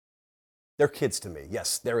 They're kids to me.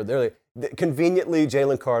 Yes, they're conveniently,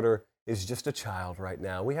 Jalen Carter is just a child right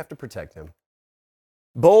now. We have to protect him.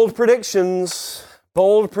 Bold predictions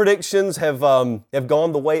have gone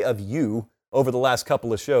the way of you over the last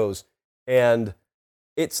couple of shows, and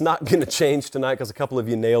it's not going to change tonight because a couple of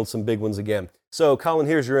you nailed some big ones again. So, Colin,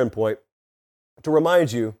 here's your endpoint. To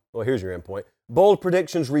remind you, well, here's your endpoint. Bold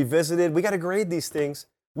predictions revisited. We got to grade these things.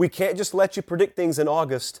 We can't just let you predict things in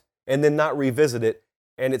August and then not revisit it.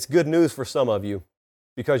 And it's good news for some of you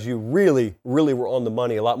because you really, really were on the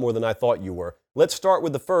money a lot more than I thought you were. Let's start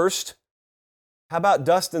with the first. How about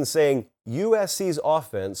Dustin saying USC's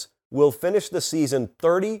offense will finish the season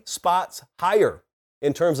 30 spots higher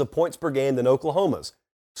in terms of points per game than Oklahoma's?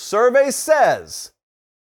 Survey says,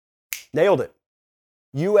 nailed it.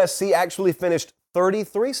 USC actually finished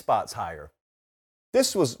 33 spots higher.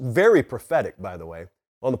 This was very prophetic, by the way,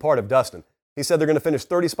 on the part of Dustin. He said they're going to finish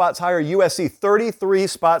 30 spots higher. USC 33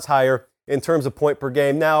 spots higher in terms of point per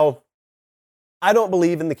game. Now, I don't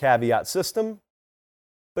believe in the caveat system,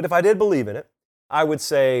 but if I did believe in it, I would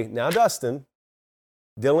say, now, Dustin,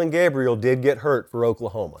 Dillon Gabriel did get hurt for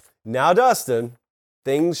Oklahoma. Now, Dustin,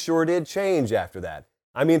 things sure did change after that.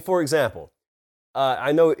 I mean, for example,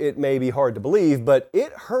 I know it may be hard to believe, but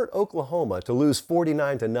it hurt Oklahoma to lose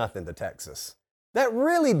 49-0 to Texas. That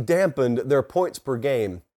really dampened their points per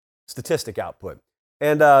game statistic output.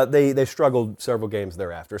 And they struggled several games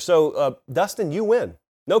thereafter. So, Dustin, you win.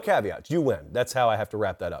 No caveats. You win. That's how I have to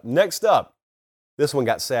wrap that up. Next up, this one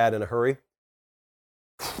got sad in a hurry.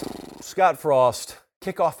 Scott Frost,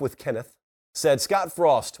 kickoff with Kenneth, said Scott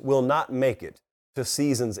Frost will not make it to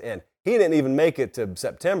season's end. He didn't even make it to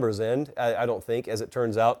September's end, I don't think, as it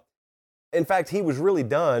turns out. In fact, he was really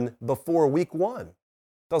done before week 1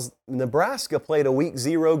 because Nebraska played a week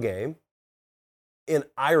 0 game in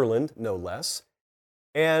Ireland, no less,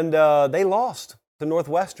 and they lost to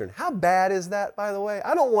Northwestern. How bad is that, by the way?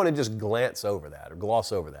 I don't want to just glance over that or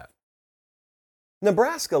gloss over that.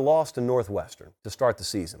 Nebraska lost to Northwestern to start the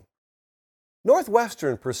season.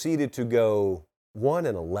 Northwestern proceeded to go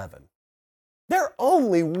 1-11. Their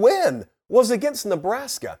only win was against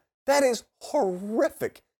Nebraska. That is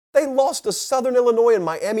horrific. They lost to Southern Illinois and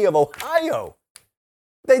Miami of Ohio.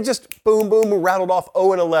 They just boom, rattled off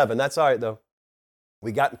 0-11. That's all right, though.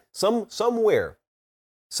 We got somewhere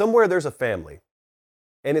there's a family,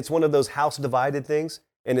 and it's one of those house-divided things,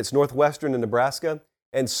 and it's Northwestern and Nebraska,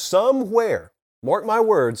 and somewhere, mark my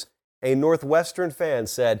words, a Northwestern fan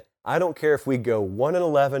said, I don't care if we go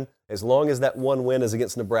 1-11 as long as that one win is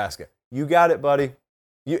against Nebraska. You got it, buddy.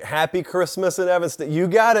 Happy Christmas in Evanston. You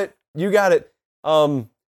got it.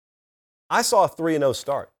 I saw a 3-0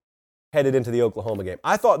 start headed into the Oklahoma game.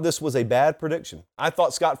 I thought this was a bad prediction. I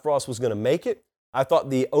thought Scott Frost was going to make it. I thought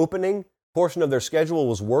the opening portion of their schedule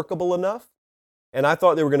was workable enough. And I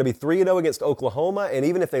thought they were going to be 3-0 against Oklahoma. And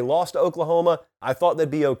even if they lost to Oklahoma, I thought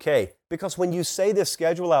they'd be okay. Because when you say this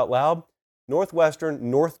schedule out loud,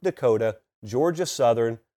 Northwestern, North Dakota, Georgia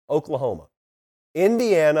Southern, Oklahoma,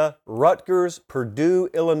 Indiana, Rutgers, Purdue,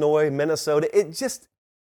 Illinois, Minnesota,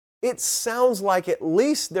 it sounds like at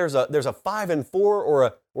least there's a 5-4 or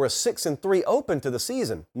a 6-3 open to the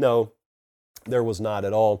season. No, there was not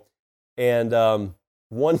at all. And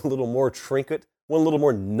one little more trinket, one little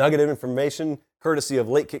more nugget of information, courtesy of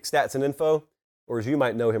Late Kick Stats and Info, or as you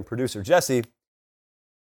might know him, producer Jesse.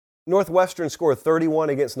 Northwestern scored 31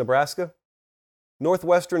 against Nebraska.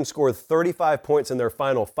 Northwestern scored 35 points in their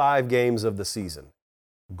final 5 games of the season.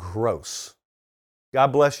 Gross. God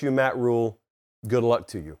bless you, Matt Rule. Good luck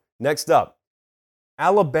to you. Next up,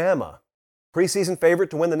 Alabama, preseason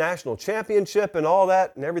favorite to win the national championship and all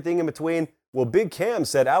that and everything in between. Well, Big Cam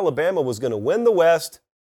said Alabama was going to win the West,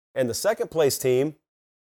 and the second place team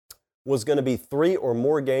was going to be 3 or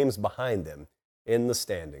more games behind them in the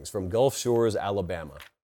standings from Gulf Shores, Alabama.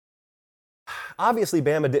 Obviously,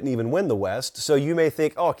 Bama didn't even win the West, so you may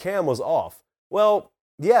think, oh, Cam was off. Well,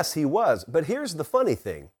 yes, he was, but here's the funny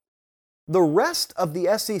thing. The rest of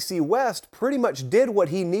the SEC West pretty much did what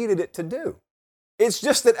he needed it to do. It's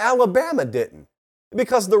just that Alabama didn't.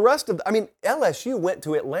 Because the rest of, LSU went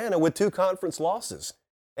to Atlanta with 2 conference losses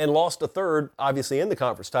and lost a third, obviously, in the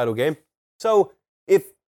conference title game. So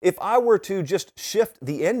if if I were to just shift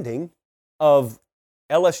the ending of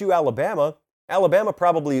LSU Alabama, Alabama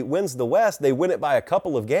probably wins the West. They win it by a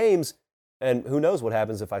couple of games, and who knows what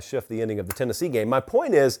happens if I shift the ending of the Tennessee game. My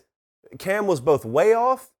point is, Cam was both way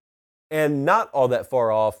off and not all that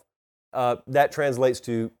far off. That translates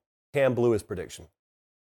to Cam blew his prediction.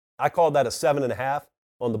 I called that a 7.5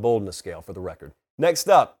 on the boldness scale for the record. Next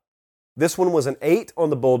up, this one was an 8 on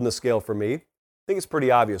the boldness scale for me. I think it's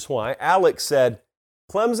pretty obvious why. Alex said,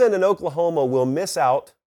 Clemson and Oklahoma will miss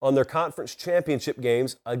out on their conference championship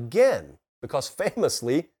games again, because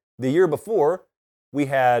famously, the year before, we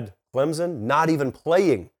had Clemson not even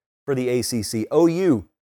playing for the ACC, OU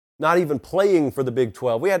not even playing for the Big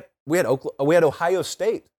 12. We had Ohio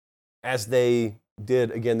State, as they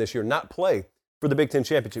did again this year, not play for the Big Ten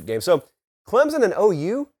championship game. So Clemson and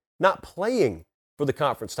OU not playing for the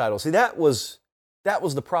conference title. See, that was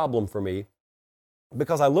the problem for me,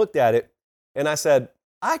 because I looked at it and I said,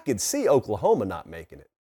 I could see Oklahoma not making it.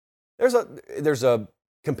 There's a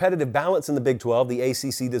competitive balance in the Big 12 the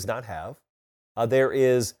ACC does not have. There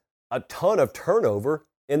is a ton of turnover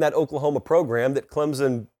in that Oklahoma program that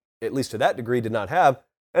Clemson, at least to that degree, did not have.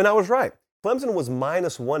 And I was right. Clemson was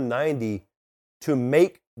minus 190 to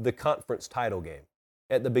make the conference title game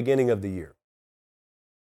at the beginning of the year.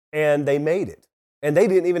 And they made it. And they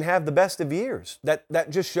didn't even have the best of years. That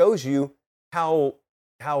just shows you how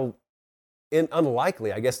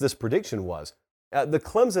unlikely, I guess, this prediction was. The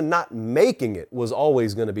Clemson not making it was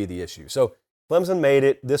always going to be the issue. So Clemson made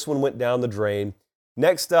it. This one went down the drain.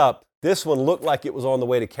 Next up, this one looked like it was on the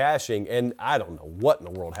way to cashing, and I don't know what in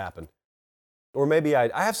the world happened. Or maybe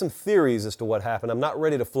I have some theories as to what happened. I'm not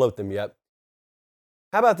ready to float them yet.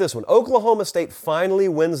 How about this one? Oklahoma State finally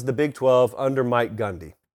wins the Big 12 under Mike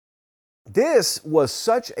Gundy. This was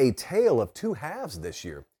such a tale of two halves this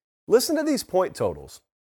year. Listen to these point totals.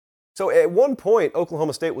 So at one point,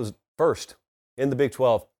 Oklahoma State was first in the Big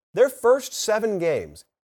 12. Their first 7 games,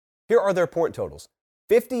 here are their point totals: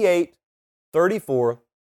 58, 34,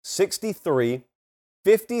 63,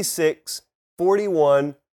 56,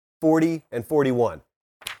 41, 40, and 41.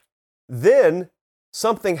 Then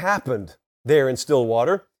something happened there in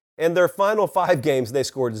Stillwater, and their final 5 games, they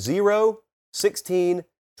scored 0, 16,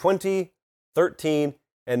 20, 13,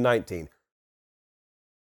 and 19.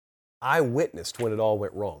 I witnessed when it all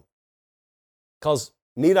went wrong. Because,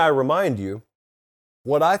 need I remind you,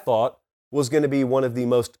 what I thought was going to be one of the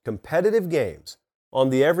most competitive games on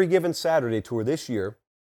the Every Given Saturday tour this year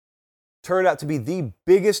turned out to be the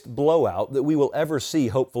biggest blowout that we will ever see,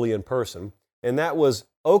 hopefully in person, and that was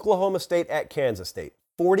Oklahoma State at Kansas State.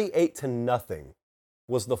 48-0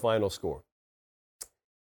 was the final score.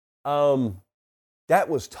 That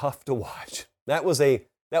was tough to watch. That was a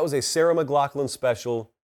Sarah McLachlan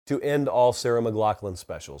special to end all Sarah McLachlan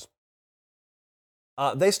specials.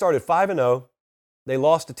 They started 5-0. They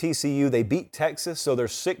lost to TCU. They beat Texas, so they're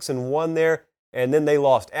 6-1 there. And then they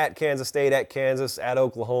lost at Kansas State, at Kansas, at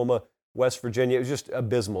Oklahoma, West Virginia. It was just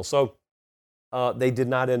abysmal. So they did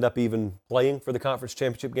not end up even playing for the conference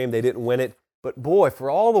championship game. They didn't win it. But boy, for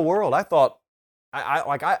all the world, I thought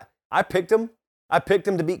I picked them. I picked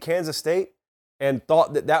them to beat Kansas State and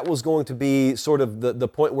thought that was going to be sort of the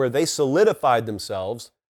point where they solidified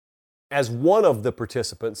themselves as one of the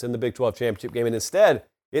participants in the Big 12 championship game. And instead,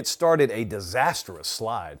 it started a disastrous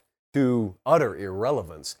slide to utter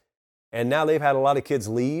irrelevance. And now they've had a lot of kids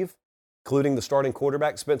leave, including the starting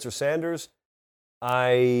quarterback, Spencer Sanders.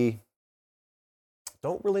 I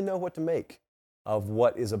don't really know what to make of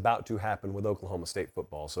what is about to happen with Oklahoma State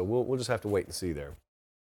football. So we'll just have to wait and see there.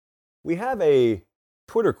 We have a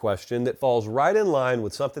Twitter question that falls right in line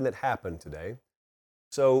with something that happened today.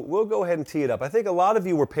 So we'll go ahead and tee it up. I think a lot of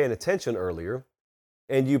you were paying attention earlier,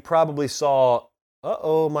 and you probably saw,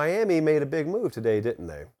 Miami made a big move today, didn't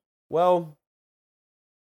they? Well,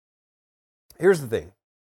 here's the thing.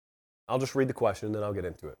 I'll just read the question, and then I'll get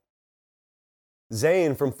into it.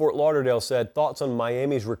 Zane from Fort Lauderdale said, thoughts on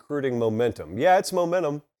Miami's recruiting momentum? Yeah, it's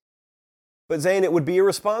momentum. But Zane, it would be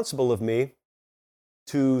irresponsible of me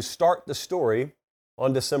to start the story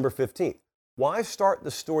on December 15th. Why start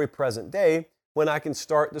the story present day when I can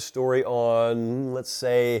start the story on, let's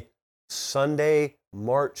say, Sunday,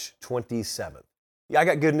 March 27th? Yeah, I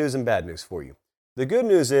got good news and bad news for you. The good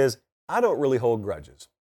news is I don't really hold grudges.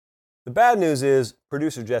 The bad news is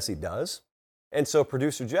producer Jesse does. And so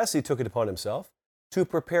producer Jesse took it upon himself to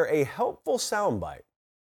prepare a helpful soundbite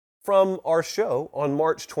from our show on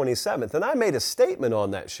March 27th. And I made a statement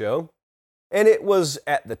on that show, and it was,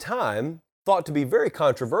 at the time, thought to be very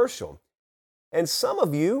controversial. And some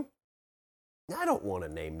of you, I don't want to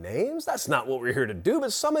name names, that's not what we're here to do,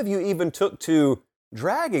 but some of you even took to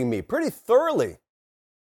dragging me pretty thoroughly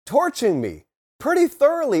torching me pretty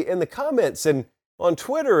thoroughly in the comments and on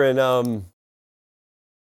Twitter, and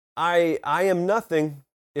I am nothing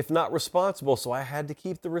if not responsible, so I had to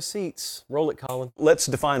keep the receipts. Roll it, Colin. Let's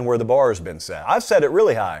define where the bar has been set. I've set it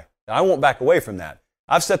really high. I won't back away from that.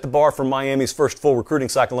 I've set the bar for Miami's first full recruiting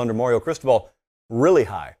cycle under Mario Cristobal really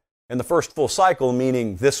high. And the first full cycle,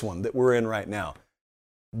 meaning this one that we're in right now.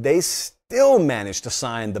 They still managed to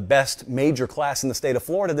sign the best major class in the state of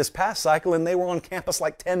Florida this past cycle, and they were on campus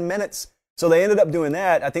like 10 minutes. So they ended up doing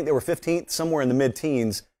that. I think they were 15th, somewhere in the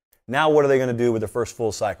mid-teens. Now what are they going to do with their first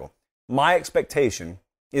full cycle? My expectation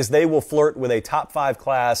is they will flirt with a top 5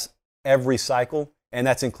 class every cycle, and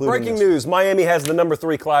that's including Breaking news, Miami has the number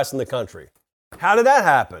 3 class in the country. How did that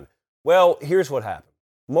happen? Well, here's what happened.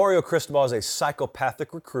 Mario Cristobal is a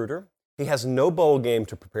psychopathic recruiter. He has no bowl game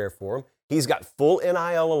to prepare for him. He's got full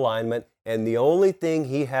NIL alignment, and the only thing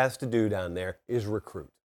he has to do down there is recruit.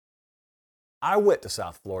 I went to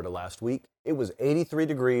South Florida last week. It was 83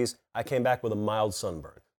 degrees. I came back with a mild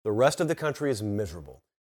sunburn. The rest of the country is miserable.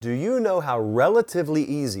 Do you know how relatively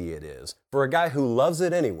easy it is for a guy who loves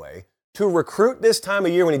it anyway to recruit this time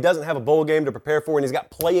of year when he doesn't have a bowl game to prepare for and he's got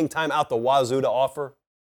playing time out the wazoo to offer?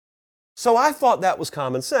 So I thought that was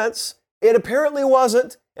common sense. It apparently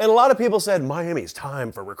wasn't. And a lot of people said, Miami's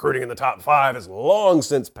time for recruiting in the top 5 has long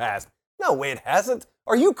since passed. No, it hasn't.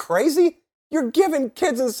 Are you crazy? You're giving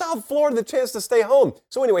kids in South Florida the chance to stay home.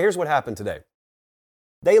 So anyway, here's what happened today.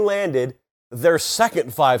 They landed their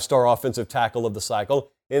second 5-star offensive tackle of the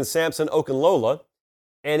cycle in Samson Okunlola.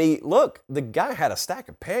 And the guy had a stack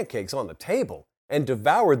of pancakes on the table and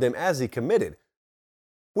devoured them as he committed,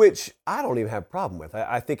 which I don't even have a problem with.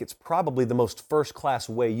 I think it's probably the most first-class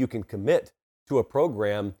way you can commit to a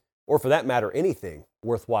program, or for that matter, anything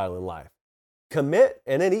worthwhile in life. Commit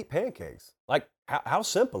and then eat pancakes. Like, how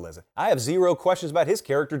simple is it? I have zero questions about his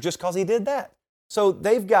character just because he did that. So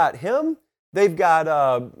they've got him. They've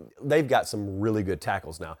got some really good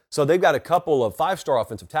tackles now. So they've got a couple of 5-star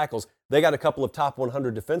offensive tackles. They got a couple of top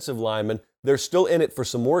 100 defensive linemen. They're still in it for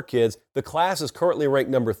some more kids. The class is currently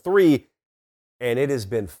ranked number 3, and it has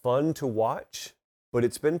been fun to watch, but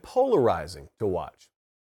it's been polarizing to watch.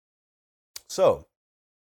 So,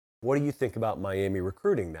 what do you think about Miami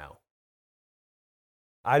recruiting now?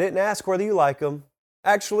 I didn't ask whether you like them.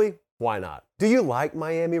 Actually, why not? Do you like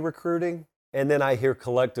Miami recruiting? And then I hear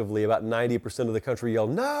collectively about 90% of the country yell,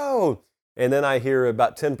 no! And then I hear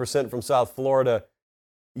about 10% from South Florida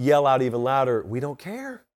yell out even louder, we don't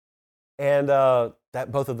care. And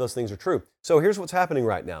that both of those things are true. So here's what's happening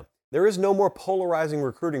right now. There is no more polarizing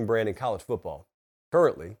recruiting brand in college football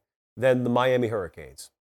currently than the Miami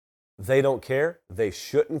Hurricanes. They don't care. They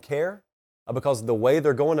shouldn't care because the way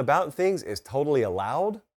they're going about things is totally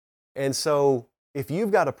allowed. And so if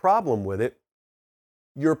you've got a problem with it,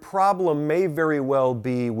 your problem may very well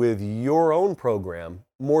be with your own program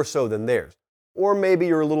more so than theirs. Or maybe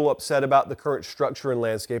you're a little upset about the current structure and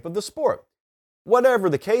landscape of the sport. Whatever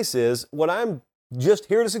the case is, what I'm just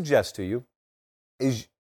here to suggest to you is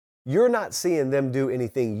you're not seeing them do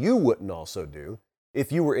anything you wouldn't also do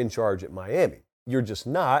if you were in charge at Miami. You're just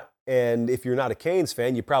not. And if you're not a Canes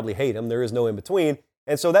fan, you probably hate them. There is no in between.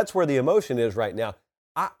 And so that's where the emotion is right now.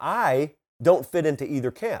 I don't fit into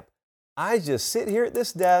either camp. I just sit here at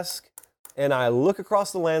this desk and I look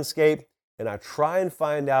across the landscape and I try and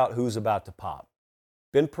find out who's about to pop.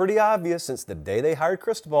 Been pretty obvious since the day they hired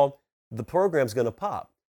Cristobal, the program's going to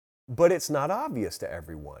pop. But it's not obvious to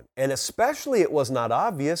everyone. And especially it was not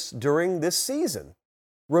obvious during this season.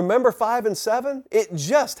 Remember 5 and 7? It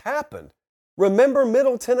just happened. Remember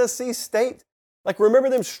Middle Tennessee State? Remember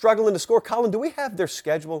them struggling to score? Colin, do we have their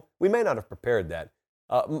schedule? We may not have prepared that.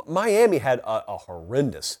 Miami had a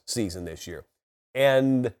horrendous season this year.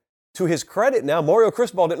 And to his credit now, Mario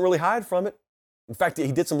Cristobal didn't really hide from it. In fact,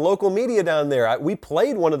 he did some local media down there. We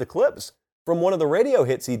played one of the clips from one of the radio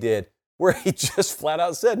hits he did where he just flat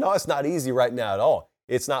out said, no, it's not easy right now at all.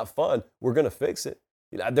 It's not fun. We're going to fix it.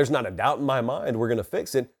 There's not a doubt in my mind we're going to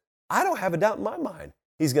fix it. I don't have a doubt in my mind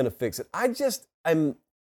he's going to fix it. I'm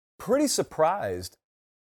pretty surprised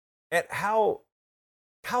at how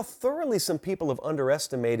thoroughly some people have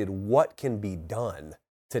underestimated what can be done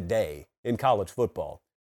today in college football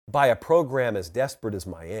by a program as desperate as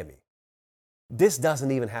Miami. This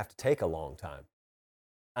doesn't even have to take a long time.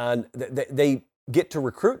 And they get to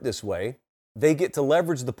recruit this way. They get to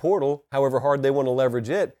leverage the portal however hard they want to leverage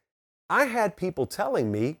it. I had people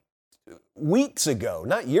telling me weeks ago,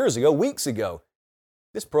 not years ago, weeks ago,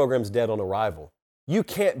 this program's dead on arrival. You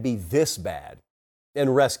can't be this bad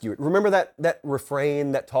and rescue it. Remember that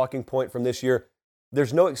refrain, that talking point from this year?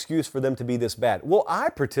 There's no excuse for them to be this bad. Well, I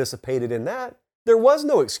participated in that. There was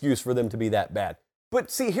no excuse for them to be that bad. But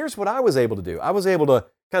see, here's what I was able to do. I was able to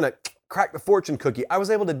kind of crack the fortune cookie. I was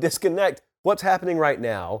able to disconnect what's happening right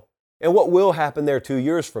now and what will happen there 2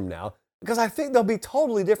 years from now, because I think they'll be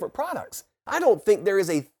totally different products. I don't think there is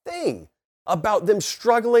a thing about them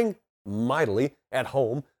struggling mightily at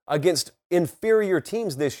home against inferior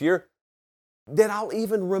teams this year that I'll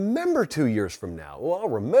even remember 2 years from now. Well, I'll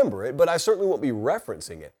remember it, but I certainly won't be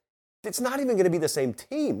referencing it. It's not even going to be the same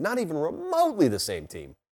team, not even remotely the same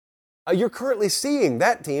team. You're currently seeing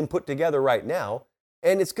that team put together right now,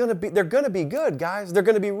 and they're going to be good, guys. They're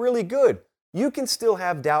going to be really good. You can still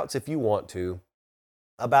have doubts if you want to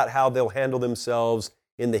about how they'll handle themselves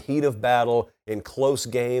in the heat of battle, in close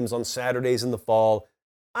games on Saturdays in the fall.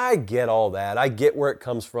 I get all that. I get where it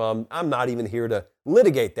comes from. I'm not even here to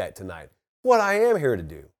litigate that tonight. What I am here to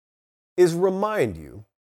do is remind you,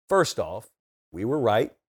 first off, we were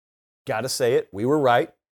right. Got to say it. We were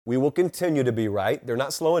right. We will continue to be right. They're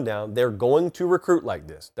not slowing down. They're going to recruit like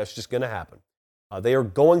this. That's just going to happen. They are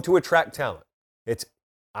going to attract talent.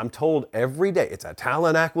 I'm told every day, it's a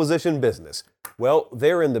talent acquisition business. Well,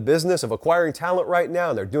 they're in the business of acquiring talent right now,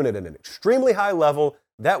 and they're doing it at an extremely high level.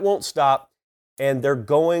 That won't stop, and they're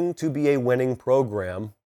going to be a winning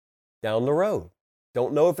program down the road.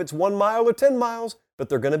 Don't know if it's 1 mile or 10 miles, but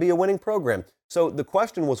they're going to be a winning program. So the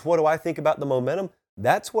question was, what do I think about the momentum?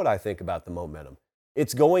 That's what I think about the momentum.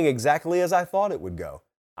 It's going exactly as I thought it would go.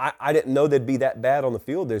 I didn't know they'd be that bad on the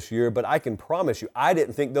field this year, but I can promise you, I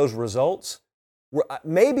didn't think those results were,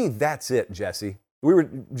 maybe that's it, Jesse.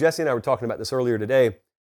 Jesse and I were talking about this earlier today,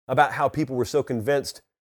 about how people were so convinced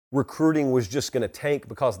recruiting was just going to tank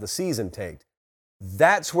because the season tanked.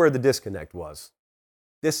 That's where the disconnect was.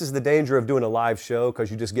 This is the danger of doing a live show, because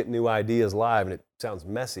you just get new ideas live and it sounds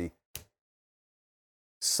messy.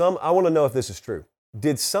 I want to know if this is true.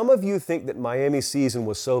 Did some of you think that Miami's season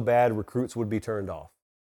was so bad recruits would be turned off?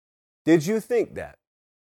 Did you think that?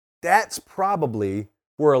 That's probably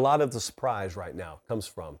where a lot of the surprise right now comes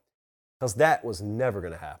from, because that was never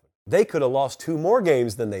going to happen. They could have lost 2 more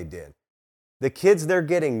games than they did. The kids they're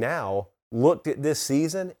getting now looked at this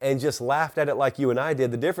season and just laughed at it like you and I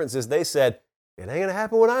did. The difference is they said, it ain't going to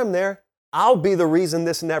happen when I'm there. I'll be the reason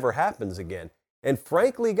this never happens again. And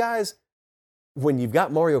frankly, guys, when you've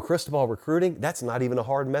got Mario Cristobal recruiting, that's not even a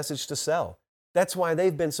hard message to sell. That's why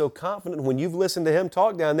they've been so confident. When you've listened to him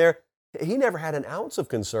talk down there, he never had an ounce of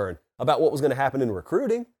concern about what was going to happen in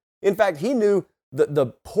recruiting. In fact, he knew that the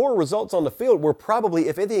poor results on the field were probably,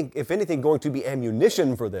 if anything, going to be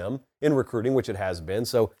ammunition for them in recruiting, which it has been.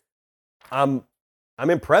 So I'm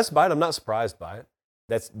impressed by it. I'm not surprised by it.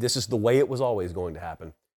 This is the way it was always going to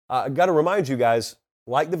happen. I got to remind you guys,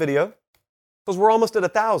 like the video, because we're almost at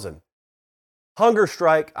 1,000. Hunger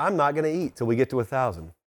strike, I'm not going to eat till we get to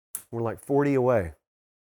 1,000. We're like 40 away.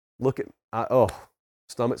 Look at,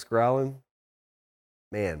 stomach's growling.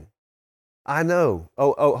 Man, I know.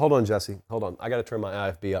 Oh, hold on, Jesse. Hold on. I got to turn my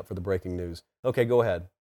IFB up for the breaking news. Okay, go ahead.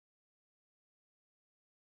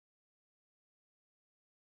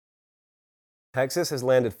 Texas has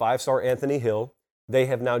landed 5-star Anthony Hill. They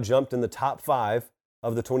have now jumped in the top 5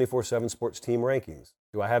 of the 24/7 Sports team rankings.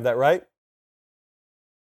 Do I have that right?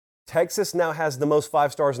 Texas now has the most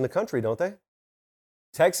 5 stars in the country, don't they?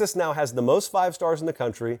 Texas now has the most 5 stars in the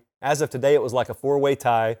country. As of today, it was like a 4-way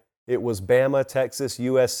tie. It was Bama, Texas,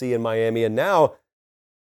 USC, and Miami. And now,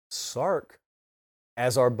 Sark,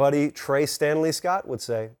 as our buddy Trey Stanley Scott would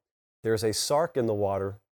say, there's a Sark in the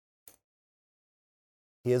water.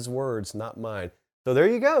 His words, not mine. So there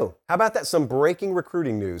you go. How about that? Some breaking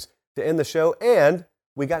recruiting news to end the show. And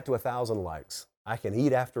we got to 1,000 likes. I can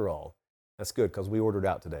eat after all. That's good, because we ordered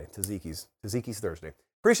out today. Tzatziki's Thursday.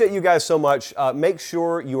 Appreciate you guys so much. Make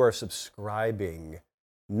sure you are subscribing,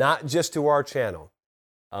 not just to our channel.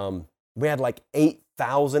 We had like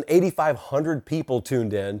 8,500 people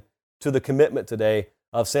tuned in to the commitment today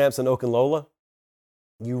of Samson Okunlola.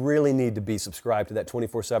 You really need to be subscribed to that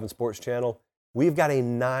 24/7 Sports channel. We've got a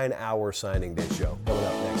 9-hour signing day show coming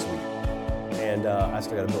up next week. And I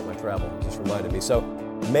still got to book my travel, just reminded me. So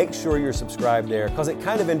make sure you're subscribed there, because it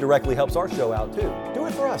kind of indirectly helps our show out too. Do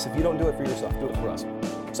it for us. If you don't do it for yourself, do it for us.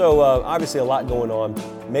 So obviously a lot going on.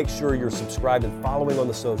 Make sure you're subscribed and following on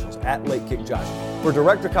the socials at Late Kick Josh. For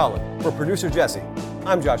Director Colin, for Producer Jesse,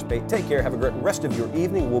 I'm Josh Pate. Take care. Have a great rest of your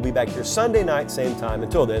evening. We'll be back here Sunday night, same time.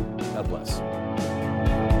 Until then, God bless.